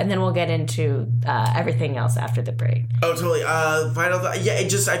saw? And then we'll get into everything else after the break. Oh, totally. Final thought. Yeah,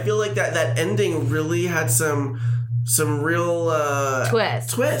 I feel like that ending really had some real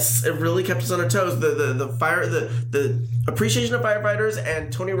twists. It really kept us on our toes. The appreciation of firefighters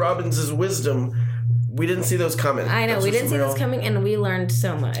and Tony Robbins' wisdom. We didn't see those coming. I know, we didn't see those coming, and we learned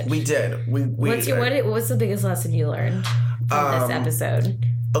so much. We did. What's the biggest lesson you learned from this episode?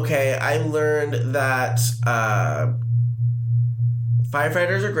 Okay, I learned that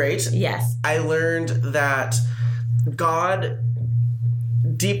firefighters are great. Yes. I learned that God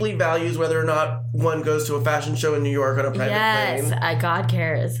deeply values whether or not one goes to a fashion show in New York on a private plane. Yes, God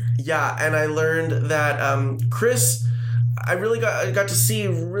cares. Yeah, and I learned that Chris, I really got to see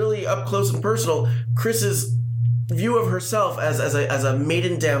really up close and personal Chris's view of herself as a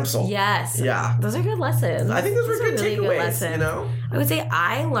maiden damsel. Yes. Yeah. Those are good lessons. I think those were good really takeaways, you know? I would say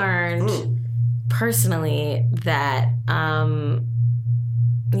I learned personally that,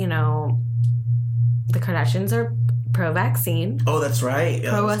 the Kardashians are pro-vaccine. Oh, that's right.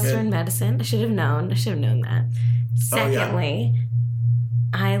 Yeah, pro-Western medicine. I should have known that. Secondly,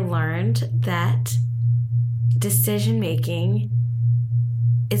 I learned that decision-making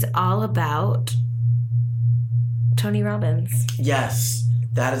is all about Tony Robbins. Yes.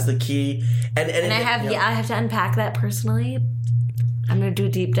 That is the key. And I have to unpack that personally. I'm going to do a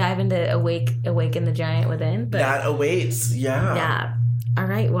deep dive into Awaken the Giant Within. But that awaits. Yeah. Yeah. All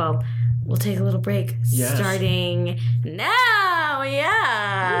right. Well, we'll take a little break. Yes. Starting now.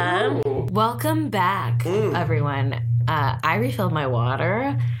 Yeah. Ooh. Welcome back, everyone. I refilled my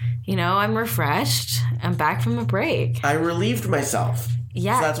water. I'm refreshed. I'm back from a break. I relieved myself.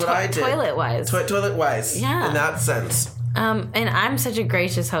 Yeah. So that's what I did. Toilet-wise. Toilet-wise. Yeah. In that sense. And I'm such a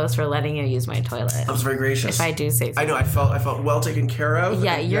gracious host for letting you use my toilet. I was very gracious. If I do say so. I know. I felt well taken care of.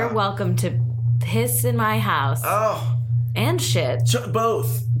 Yeah, you're welcome to piss in my house. Oh. And shit.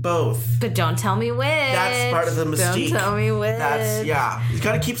 Both. But don't tell me which. That's part of the mystique. Don't tell me which. You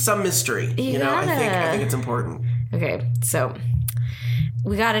got to keep some mystery. I think it's important. Okay, so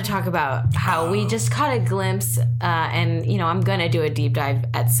we got to talk about how we just caught a glimpse, and I'm gonna do a deep dive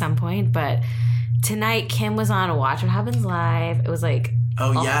at some point, but tonight Kim was on Watch What Happens Live. It was like,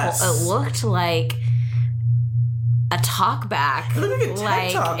 it looked like a talk back. It looked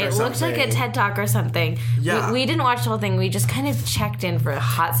like a TED Talk or something. It looked like a TED Talk or something. Yeah. We didn't watch the whole thing. We just kind of checked in for a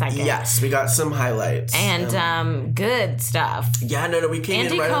hot second. Yes, we got some highlights. And good stuff. Yeah, no, we came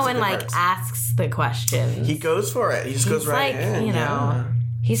Andy in right Cohen, asks the questions. He goes for it. He just goes right in.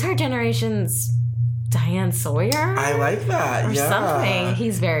 He's our generation's Diane Sawyer. I like that. Or something.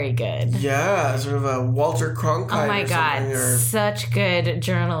 He's very good. Yeah, sort of a Walter Cronkite. Oh my God, such good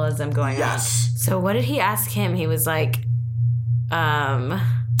journalism going on. Yes. So what did he ask him? He was like, what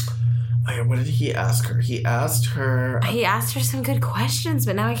did he ask her? He asked her some good questions,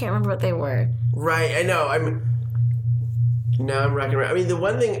 but now I can't remember what they were. Right, I know. I'm racking around. I mean, the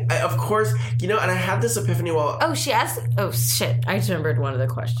one thing, of course, and I had this epiphany while... Oh, she asked... Oh, shit. I just remembered one of the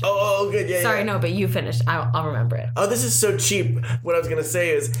questions. Oh, good, yeah, Sorry, no, but you finished. I'll remember it. Oh, this is so cheap. What I was going to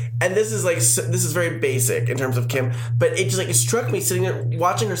say is... And this is very basic in terms of Kim, but it just, it struck me sitting there,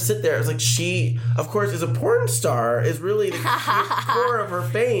 watching her sit there. It was like she, of course, is a porn star, is really the core of her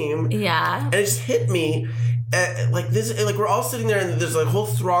fame. Yeah. And it just hit me... we're all sitting there and there's a whole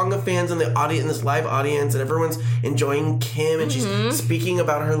throng of fans in the audience, in this live audience, and everyone's enjoying Kim and she's speaking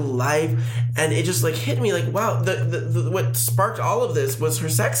about her life, and it just hit me wow, the what sparked all of this was her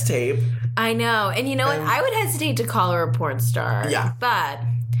sex tape. I know, and you know what? I would hesitate to call her a porn star. Yeah, but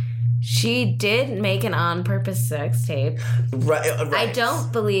she did make an on-purpose sex tape. Right. I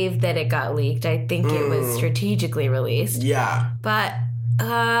don't believe that it got leaked. I think it was strategically released. Yeah, but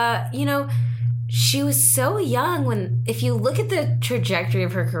You know, she was so young when, if you look at the trajectory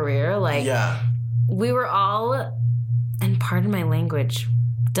of her career, like, we were all, and pardon my language,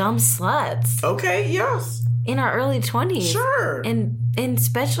 dumb sluts. Okay, yes. In our early 20s. Sure. And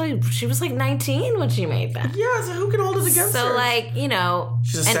especially, she was like 19 when she made that. Yeah, so who can hold it against her? So, like, you know,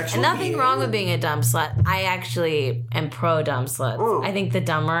 she's a sexual nothing being. wrong with being a dumb slut. I actually am pro dumb sluts. I think the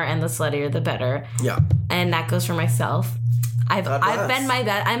dumber and the sluttier, the better. Yeah. And that goes for myself. I've been my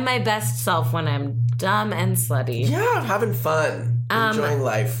best. I'm my best self when I'm dumb and slutty. Yeah, having fun, enjoying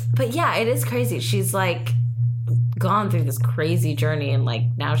life. But yeah, it is crazy. She's like gone through this crazy journey, and like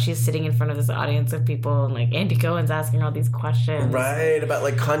now she's sitting in front of this audience of people, and like Andy Cohen's asking all these questions, right, about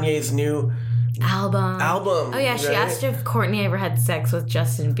like Kanye's new album. Oh yeah, she asked if Courtney ever had sex with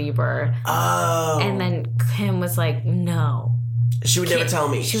Justin Bieber. Oh, and then Kim was like, no. She would never tell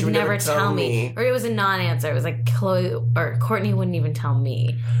me. She would never tell me. Or it was a non-answer. It was like Chloe or Courtney wouldn't even tell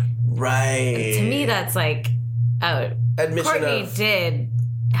me. Right. And to me, that's like, oh, admission Courtney did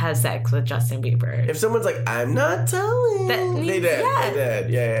have sex with Justin Bieber. If someone's like, I'm not telling. They did. Yeah. They did.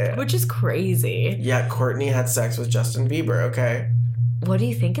 Yeah. Which is crazy. Yeah, Courtney had sex with Justin Bieber. Okay. What do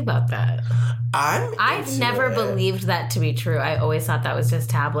you think about that? I've never believed that to be true. I always thought that was just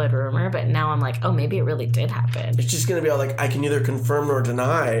tabloid rumor, but now I'm like, oh, maybe it really did happen. It's just going to be all like, I can neither confirm nor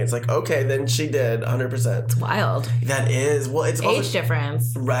deny. It's like, okay, then she did, 100%. It's wild. That is. Well, it's age also,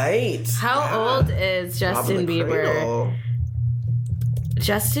 difference. Right. How old is Justin Bieber? Cradle.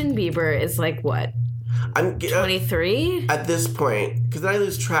 Justin Bieber is like what? I'm 23? At this point, because then I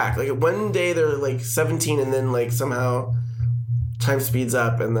lose track. Like one day they're like 17 and then like somehow time speeds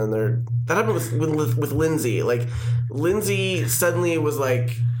up and then they're... That happened with Lindsay. Like, Lindsay suddenly was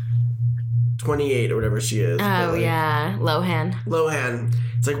like 28 or whatever she is. Oh, yeah. Lohan.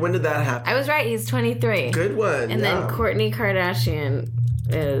 It's like, when did that happen? I was right. He's 23. Good one. And then Kourtney Kardashian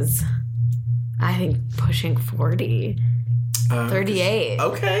is, I think, pushing 40. 38.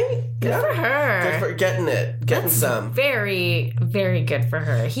 Okay. Good for her. Good for getting it. Getting some. Very, very good for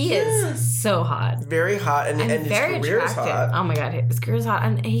her. He is so hot. Very hot. And very his career's attractive. hot. Oh my God. His career's hot.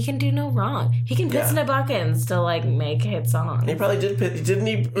 And he can do no wrong. He can piss in a bucket and still like make hit songs. He probably did piss. Didn't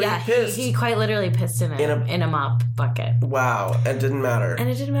he? Yeah, he quite literally pissed in a mop bucket. Wow. And it didn't matter. And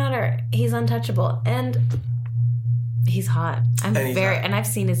it didn't matter. He's untouchable. And he's hot. And I've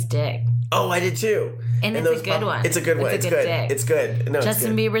seen his dick. Oh, I did too. And it's a good one. It's a good one. It's good. Dick. It's good. No,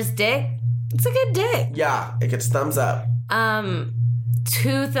 Justin Bieber's dick, it's a good dick. Yeah, it gets thumbs up.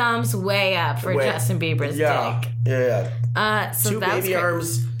 2 thumbs way up for Justin Bieber's dick. Yeah. So 2 baby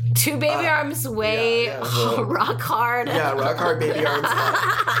arms. 2 baby arms way rock hard. Yeah, rock hard baby arms.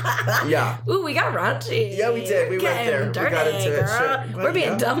 Yeah. Ooh, we got raunchy. Yeah, we did. We went there. Dirty, we got into girl. it. Sure. We're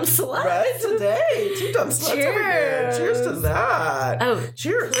being dumb sluts. Right today. 2 dumb sluts over here. Cheers to that. Oh,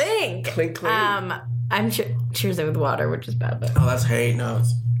 cheers. Clink. Clink, clink. I'm cheersing with water, which is bad. But. Oh, that's hate. No.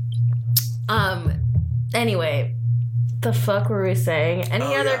 Anyway. The fuck were we saying?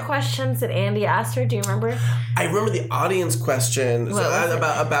 Any other questions that Andy asked her? Do you remember? I remember the audience question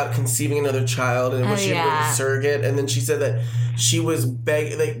about conceiving another child and was she able to surrogate? And then she said that she was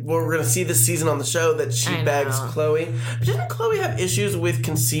begging. Like, well, we're gonna see this season on the show that she begs Chloe. But didn't Chloe have issues with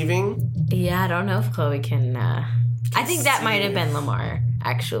conceiving? Yeah, I don't know if Chloe can. I think that might have been Lamar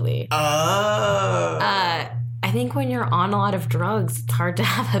actually. Oh. I think when you're on a lot of drugs, it's hard to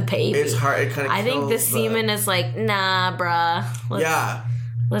have a baby. It's hard. It kind of. I think the semen is like, nah, bruh.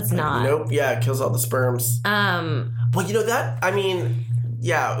 Let's not. Nope. Yeah, it kills all the sperms. Well, you know that. I mean,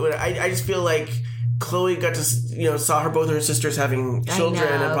 yeah. I just feel like Chloe got to saw both her sisters having children.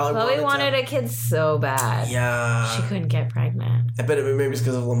 I know. And probably Chloe wanted a kid so bad. Yeah. She couldn't get pregnant. I bet maybe it's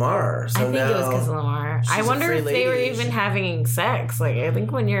because of Lamar. So I think it was because of Lamar. I wonder if they were even having sex. Like, I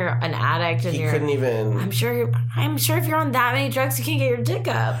think when you're an addict and couldn't even. I'm sure if you're on that many drugs, you can't get your dick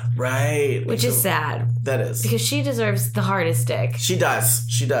up. Right. Which is sad. That is. Because she deserves the hardest dick. She does.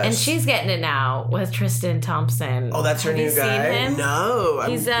 And she's getting it now with Tristan Thompson. Oh, that's her new guy? Have you seen him? No.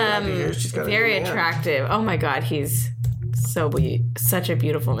 He's very attractive. Oh my God, he's such a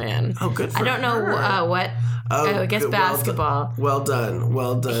beautiful man. Oh, good for her. I don't know what. I guess basketball. Well done.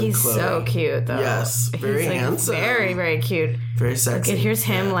 He's Chloe. So cute, though. Yes, very handsome. Very, very cute. Very sexy. Look, here's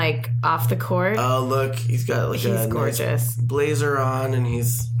him, like, off the court. Oh, look. He's got, he's gorgeous. Nice blazer on, and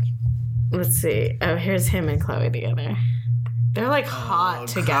he's... Let's see. Oh, here's him and Chloe together. They're, like, hot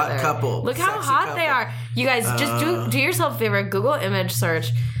together. Hot couple. Look how hot they are. You guys, just do yourself a favor. Google image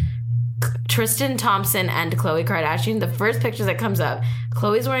search Tristan Thompson and Khloe Kardashian, the first picture that comes up,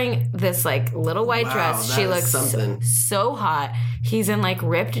 Khloe's wearing this like little white dress. She looks so hot. He's in like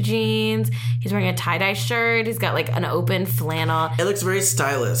ripped jeans. He's wearing a tie-dye shirt. He's got like an open flannel. It looks very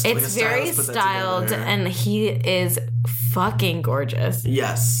stylish. It's very styled, and he is fucking gorgeous.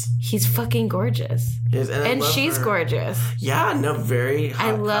 Yes. He's fucking gorgeous. Yes, and she's gorgeous. Yeah, no, very hot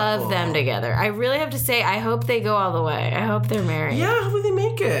I love couple. them together. I really have to say, I hope they go all the way. I hope they're married. Yeah, hopefully they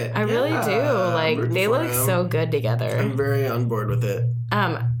make it. I really do. Like, they look so good together. I'm very on board with it.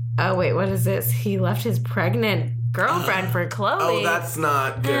 Oh, wait, what is this? He left his pregnant girlfriend for Khloe. Oh, that's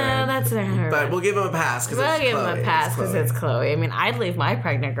not good. No, that's not her. But we'll give him a pass because We'll give him a pass because it's Khloe. I mean, I'd leave my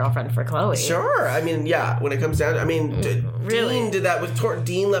pregnant girlfriend for Khloe. Sure. I mean, yeah, when it comes down to, I mean, really? Dean did that with Tori.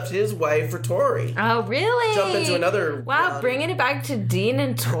 Dean left his wife for Tori. Oh, really? Jump into another... Wow, bringing it back to Dean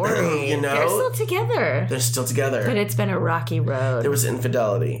and Tori. You know? They're still together. They're still together. But it's been a rocky road. There was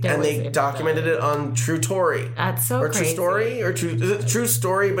infidelity. They documented it on True Tory. That's so crazy. Or True Story? Or True... Is it True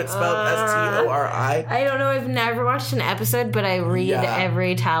Story but spelled S-T-O-R-I? I don't know. I've never watched an episode, but I read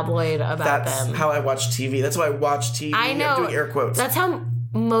every tabloid about them. That's how I watch TV. That's how I watch TV. I know. I'm doing air quotes. That's how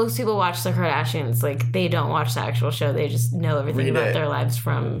most people watch the Kardashians. Like, they don't watch the actual show. They just know everything about their lives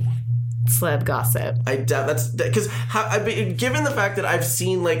from celeb gossip. I doubt that's because given the fact that I've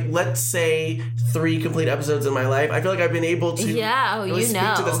seen like let's say 3 complete episodes in my life, I feel like I've been able to really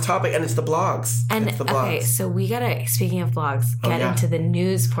speak to this topic, and it's the blogs. And it's the blogs. Okay, so we gotta, speaking of blogs, get into the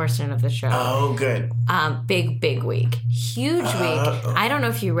news portion of the show. Oh, good. Big week, huge week. I don't know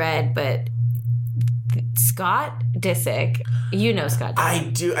if you read, but Scott Disick, you know Scott Disick. I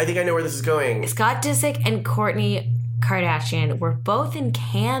do. I think I know where this is going. Scott Disick and Kourtney Kardashian were both in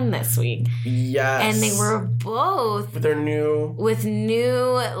Cannes this week. Yes. And they were both with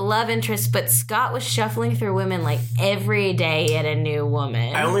new love interests, but Scott was shuffling through women like every day at a new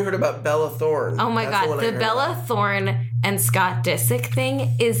woman. I only heard about Bella Thorne. Oh my God. The Bella Thorne and Scott Disick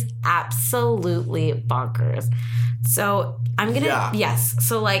thing is absolutely bonkers. So I'm going to, yes.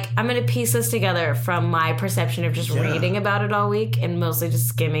 So like, I'm going to piece this together from my perception of just reading about it all week and mostly just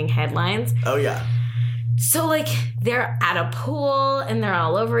skimming headlines. Oh yeah. So, like, they're at a pool, and they're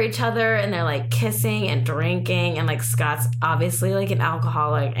all over each other, and they're, like, kissing and drinking, and, like, Scott's obviously, like, an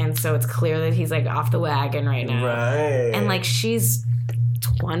alcoholic, and so it's clear that he's, like, off the wagon right now. Right. And, like, she's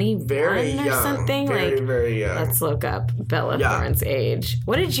 21 or something. Very young. Let's look up Bella Thorne's age.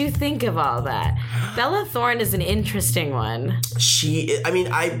 What did you think of all that? Bella Thorne is an interesting one.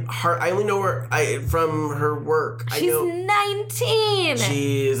 I only know her from her work. She's 19.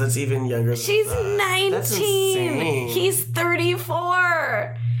 Jeez, that's even younger. She's 19. That's insane. He's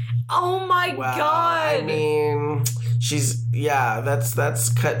 34. Oh my God. I mean, that's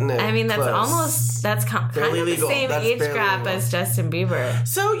cutting it. I mean, that's close. kind of the same age gap as Justin Bieber.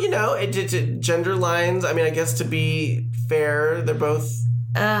 So, gender lines, I mean, I guess to be fair, they're both...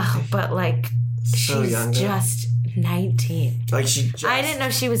 but like, so she's young, just 19. Like, I didn't know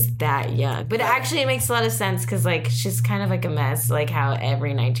she was that young. But actually, it makes a lot of sense because, like, she's kind of like a mess. Like how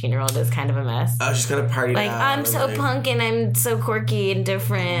every 19-year-old is kind of a mess. Oh, she's kind of partied like, out. I'm so punk and I'm so quirky and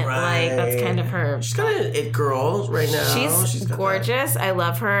different. Right. Like, that's kind of her. She's kind of an it girl right now. She's gorgeous. I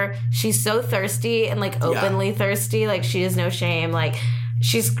love her. She's so thirsty and, like, openly thirsty. Like, she has no shame. Like,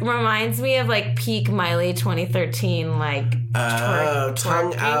 she reminds me of, like, peak Miley 2013, like,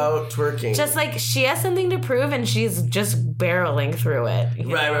 tongue out twerking. Just, like, she has something to prove, and she's just barreling through it.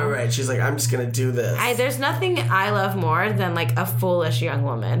 Right. She's like, I'm just going to do this. There's nothing I love more than, like, a foolish young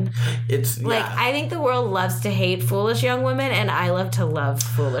woman. Like, I think the world loves to hate foolish young women, and I love to love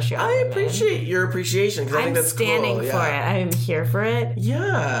foolish young women. I appreciate your appreciation, because I think that's cool. I'm standing for it. I'm here for it.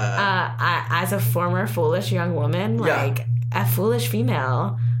 Yeah. As a former foolish young woman, like... a foolish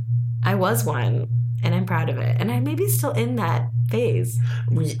female. I was one, and I'm proud of it. And I'm maybe still in that phase.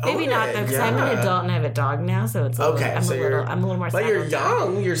 Maybe not, though, because I'm an adult and I have a dog now, so it's I'm a little more. But you're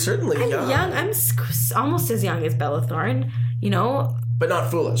young. You're certainly young. I'm young. I'm almost as young as Bella Thorne, But not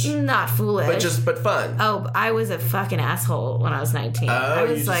foolish. Not foolish. But fun. Oh, I was a fucking asshole when I was 19. I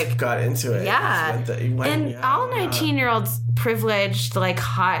was just got into it. Yeah. All 19-year-olds, privileged, like,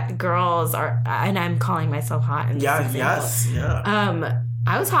 hot girls are, and I'm calling myself hot.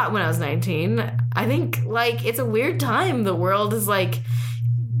 I was hot when I was 19. I think, like, it's a weird time. The world is, like,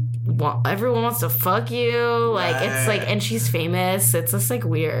 everyone wants to fuck you. Like, it's like, and she's famous. It's just, like,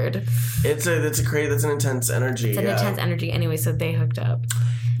 weird. That's an intense energy. It's an intense energy. Anyway, so they hooked up.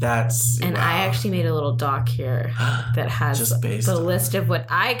 And wow. I actually made a little doc here that has the list of what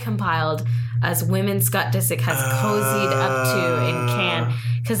I compiled as women Scott Disick has cozied up to in Cannes.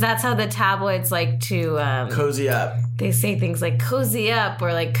 Because that's how the tabloids like to... cozy up. They say things like cozy up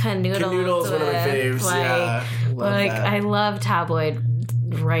or like canoodles. Canoodles, one of my faves. I love tabloid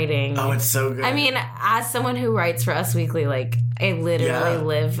writing. Oh, it's so good. I mean, as someone who writes for Us Weekly, like, I literally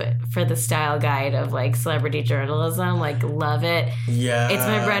live for the style guide of, like, celebrity journalism. Like, love it. Yeah. It's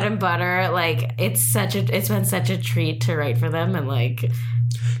my bread and butter. Like, it's been such a treat to write for them. And, like...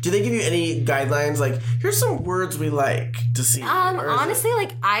 Do they give you any guidelines? Like, here's some words we like to see. Honestly,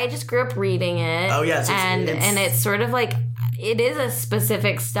 like, I just grew up reading it. Oh, yeah. So and it's sort of like... It is a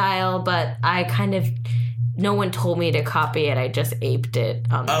specific style, but I kind of... No one told me to copy it. I just aped it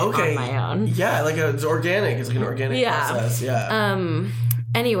on my own. Yeah, like it's organic. It's like an organic process. Yeah.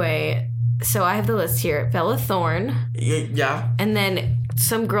 Anyway, so I have the list here. Bella Thorne. Yeah. And then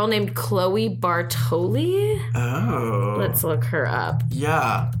some girl named Chloe Bartoli. Oh. Let's look her up.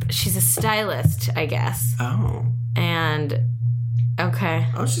 Yeah. She's a stylist, I guess. Oh. And, okay.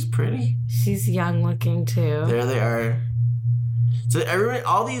 Oh, she's pretty. She's young looking, too. There they are. So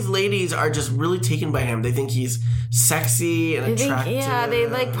all these ladies are just really taken by him. They think he's sexy and attractive. They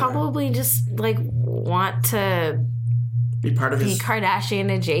like probably just like want to be part of his Kardashian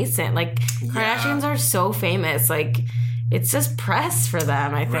adjacent. Like Kardashians are so famous. Like it's just press for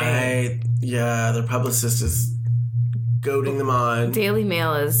them, I think. Right. Yeah, their publicist is goading them on. Daily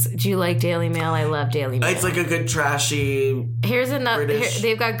Mail is... Do you like Daily Mail? I love Daily Mail. It's like a good trashy... Here's another...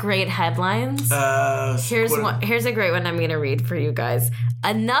 they've got great headlines. Here's a great one I'm going to read for you guys.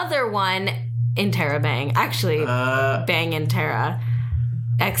 Another one in Terra Bang. Actually, Bang in Terra.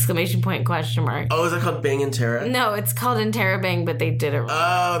 Exclamation point, question mark. Oh, is that called Bang in Terra? No, it's called in Terra Bang, but they did it wrong.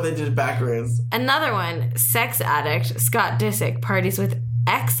 Oh, they did it backwards. Another one. Sex addict Scott Disick parties with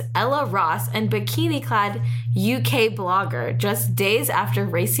ex-Ella Ross and bikini-clad UK blogger just days after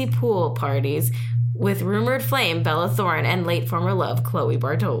racy pool parties with rumored flame Bella Thorne and late former love Chloe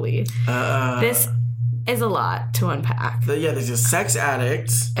Bartoli. This is a lot to unpack. There's a sex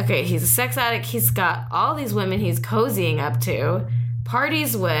addict. Okay, he's a sex addict. He's got all these women he's cozying up to,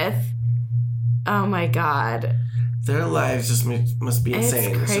 parties with. Oh my God. Their lives just must be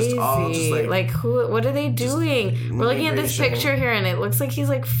insane. It's crazy. It's just all just like who? What are they doing? We're looking at this picture here, and it looks like he's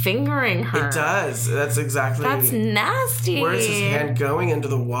like fingering her. It does. That's nasty. Where's his hand going into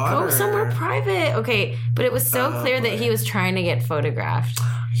the water? Go somewhere private. Okay, but it was so clear that he was trying to get photographed.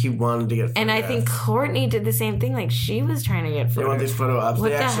 He wanted to get photographed. And I think Courtney did the same thing. Like she was trying to get photographed. They want these photo ops.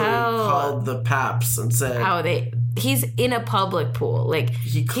 They actually called the Paps and said, he's in a public pool. Like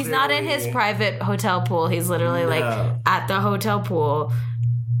he's not in his private hotel pool. He's literally like at the hotel pool.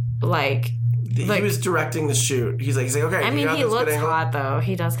 Like he was directing the shoot. He's like, okay. I mean, he looks hot though.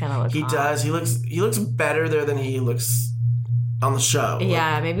 He does kind of look hot. He does. He looks better there than he looks on the show.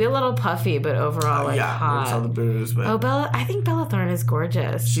 Yeah, maybe a little puffy, but overall hot. Yeah, all the booze. But I think Bella Thorne is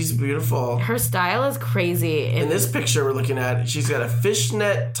gorgeous. She's beautiful. Her style is crazy. In this picture we're looking at, she's got a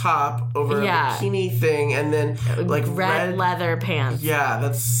fishnet top over a bikini thing, and then like red leather pants. Yeah,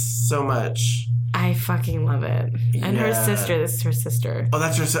 that's so much. I fucking love it. And her sister, this is her sister. Oh,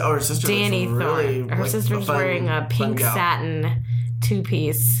 that's her sister. Danny Thorne. Her sister's wearing a pink satin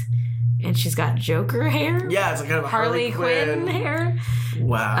two-piece. And she's got Joker hair. Yeah, it's like kind of Harley Quinn hair.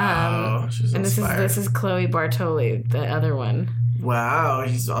 Wow, she's inspired. This is Chloe Bartoli, the other one. Wow,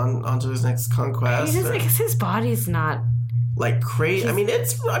 he's on to his next conquest. I guess his body's not like crazy.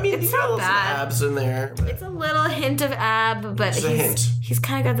 He's got some abs in there. It's a little hint of ab, but he's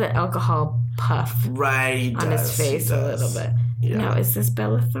kind of got the alcohol puff on his face a little bit. Yeah. No, is this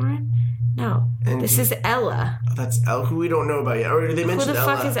Bella Thorne? No, this is Ella. That's Ella, who we don't know about yet. Or did they mention Ella? Who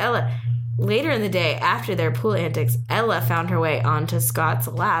the fuck is Ella? Later in the day, after their pool antics, Ella found her way onto Scott's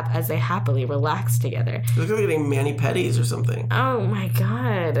lap as they happily relaxed together. Look like they're getting mani-pedis or something. Oh my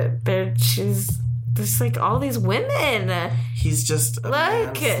God. There's like all these women. He's just a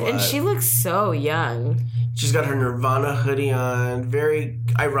Look, and she looks so young. She's got her Nirvana hoodie on. Very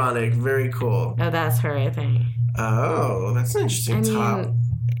ironic, very cool. Oh, that's her, I think. Oh, that's an interesting top.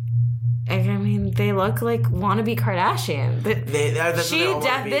 I mean, they look like wannabe Kardashian.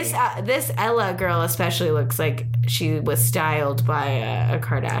 This Ella girl especially looks like she was styled by a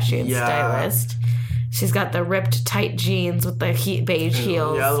Kardashian stylist. She's got the ripped tight jeans with the beige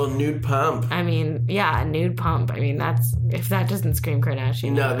heels. Yeah, a little nude pump. I mean, yeah, a nude pump. I mean, if that doesn't scream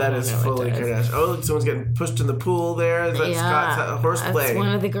Kardashian. No, that is fully Kardashian. Oh, look, someone's getting pushed in the pool there. Is that Scott's horseplay? That's one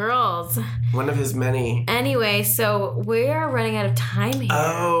of the girls. One of his many. Anyway, so we are running out of time here.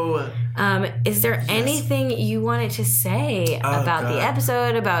 Oh. Is there anything you wanted to say about the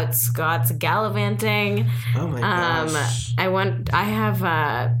episode, about Scott's gallivanting? Oh my gosh. I have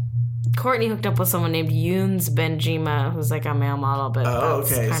Courtney hooked up with someone named Yoons Benjima, who's like a male model, but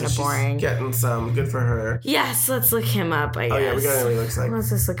that's kind of boring. Getting some. Good for her. Yes, let's look him up, I guess. Oh yeah, we got to know what he looks like. Let's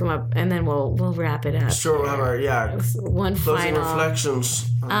just look him up, and then we'll wrap it up. Sure, we'll have our one closing final reflections.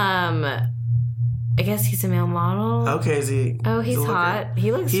 I guess he's a male model. Okay, is he? Oh, he's hot.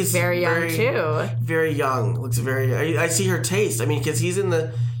 He looks very young, too. Very young. Looks very... I see her taste. I mean, because he's in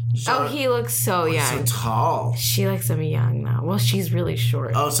the... Oh, he looks so young. So tall. She likes him young, though. Well, she's really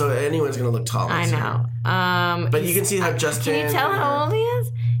short. Oh, so anyone's going to look tall. I know. But you can see how Justin... Can you tell how old he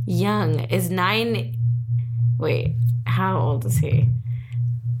is? Young. Is 9... Wait, how old is he?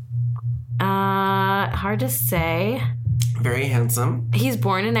 Hard to say. Very handsome. He's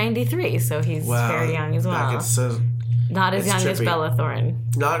born in 93, so he's very young as well. Not as young as Bella Thorne.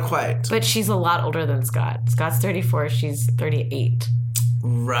 Not quite. But she's a lot older than Scott. Scott's 34, she's 38.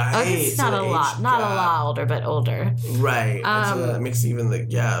 Right. Oh, it's not a lot older, but older. Right. So that makes even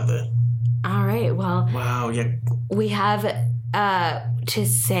All right, well. Wow, yeah. We have to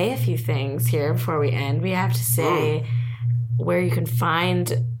say a few things here before we end. We have to say where you can find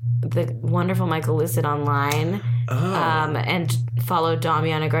the wonderful Michael Lucid online. And follow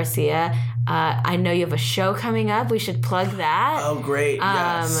Damiana Garcia. I know you have a show coming up. We should plug that. Oh, great.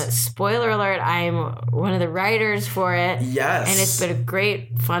 Yes. Spoiler alert, I'm one of the writers for it. Yes. And it's been a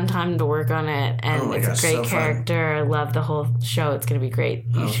great, fun time to work on it. And it's a great character. I love the whole show. It's going to be great.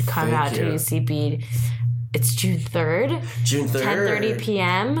 You should come out to UCB. It's June 3rd. June 3rd. 10:30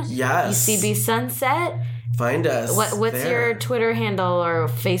 p.m. Yes. UCB Sunset. Find us. What's your Twitter handle or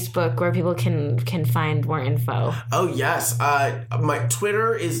Facebook where people can find more info? Oh, yes. My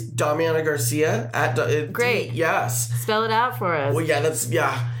Twitter is Damiana Garcia. Great. Yes. Spell it out for us. Well, yeah, that's,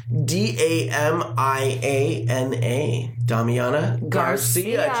 Damiana. Damiana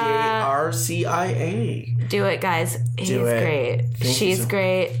Garcia. Garcia. Do it, guys. He's great. She's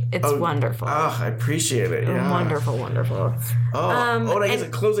great. It's wonderful. Oh, I appreciate it. Yeah. Wonderful. And I guess a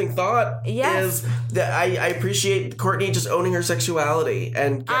closing thought is that I appreciate Courtney just owning her sexuality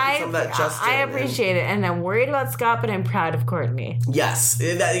and getting some of that Justin. I appreciate it, and I'm worried about Scott, but I'm proud of Courtney. Yes,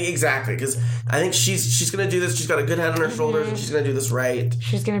 exactly, because I think she's going to do this. She's got a good head on her shoulders, and she's going to do this right.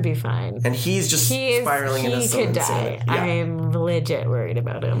 She's going to be fine. And he's just spiraling into something. He could die. Yeah. I'm legit worried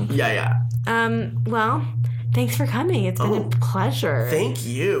about him. Yeah. Well, thanks for coming. It's been a pleasure. Thank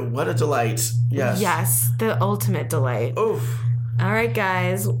you. What a delight. Yes, the ultimate delight. Oof. All right,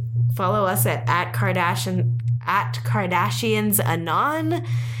 guys. Follow us at Kardashians Anon.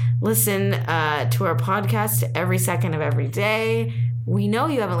 Listen to our podcast every second of every day. We know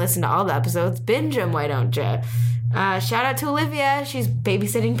you haven't listened to all the episodes. Binge them, why don't you? Shout out to Olivia. She's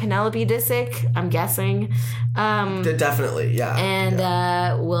babysitting Penelope Disick, I'm guessing. Definitely, yeah. And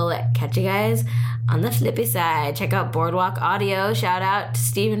we'll catch you guys on the flippy side. Check out Boardwalk Audio. Shout out to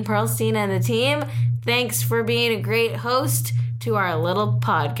Stephen Pearlstein and the team. Thanks for being a great host to our little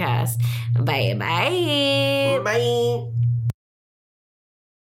podcast. Bye. Bye.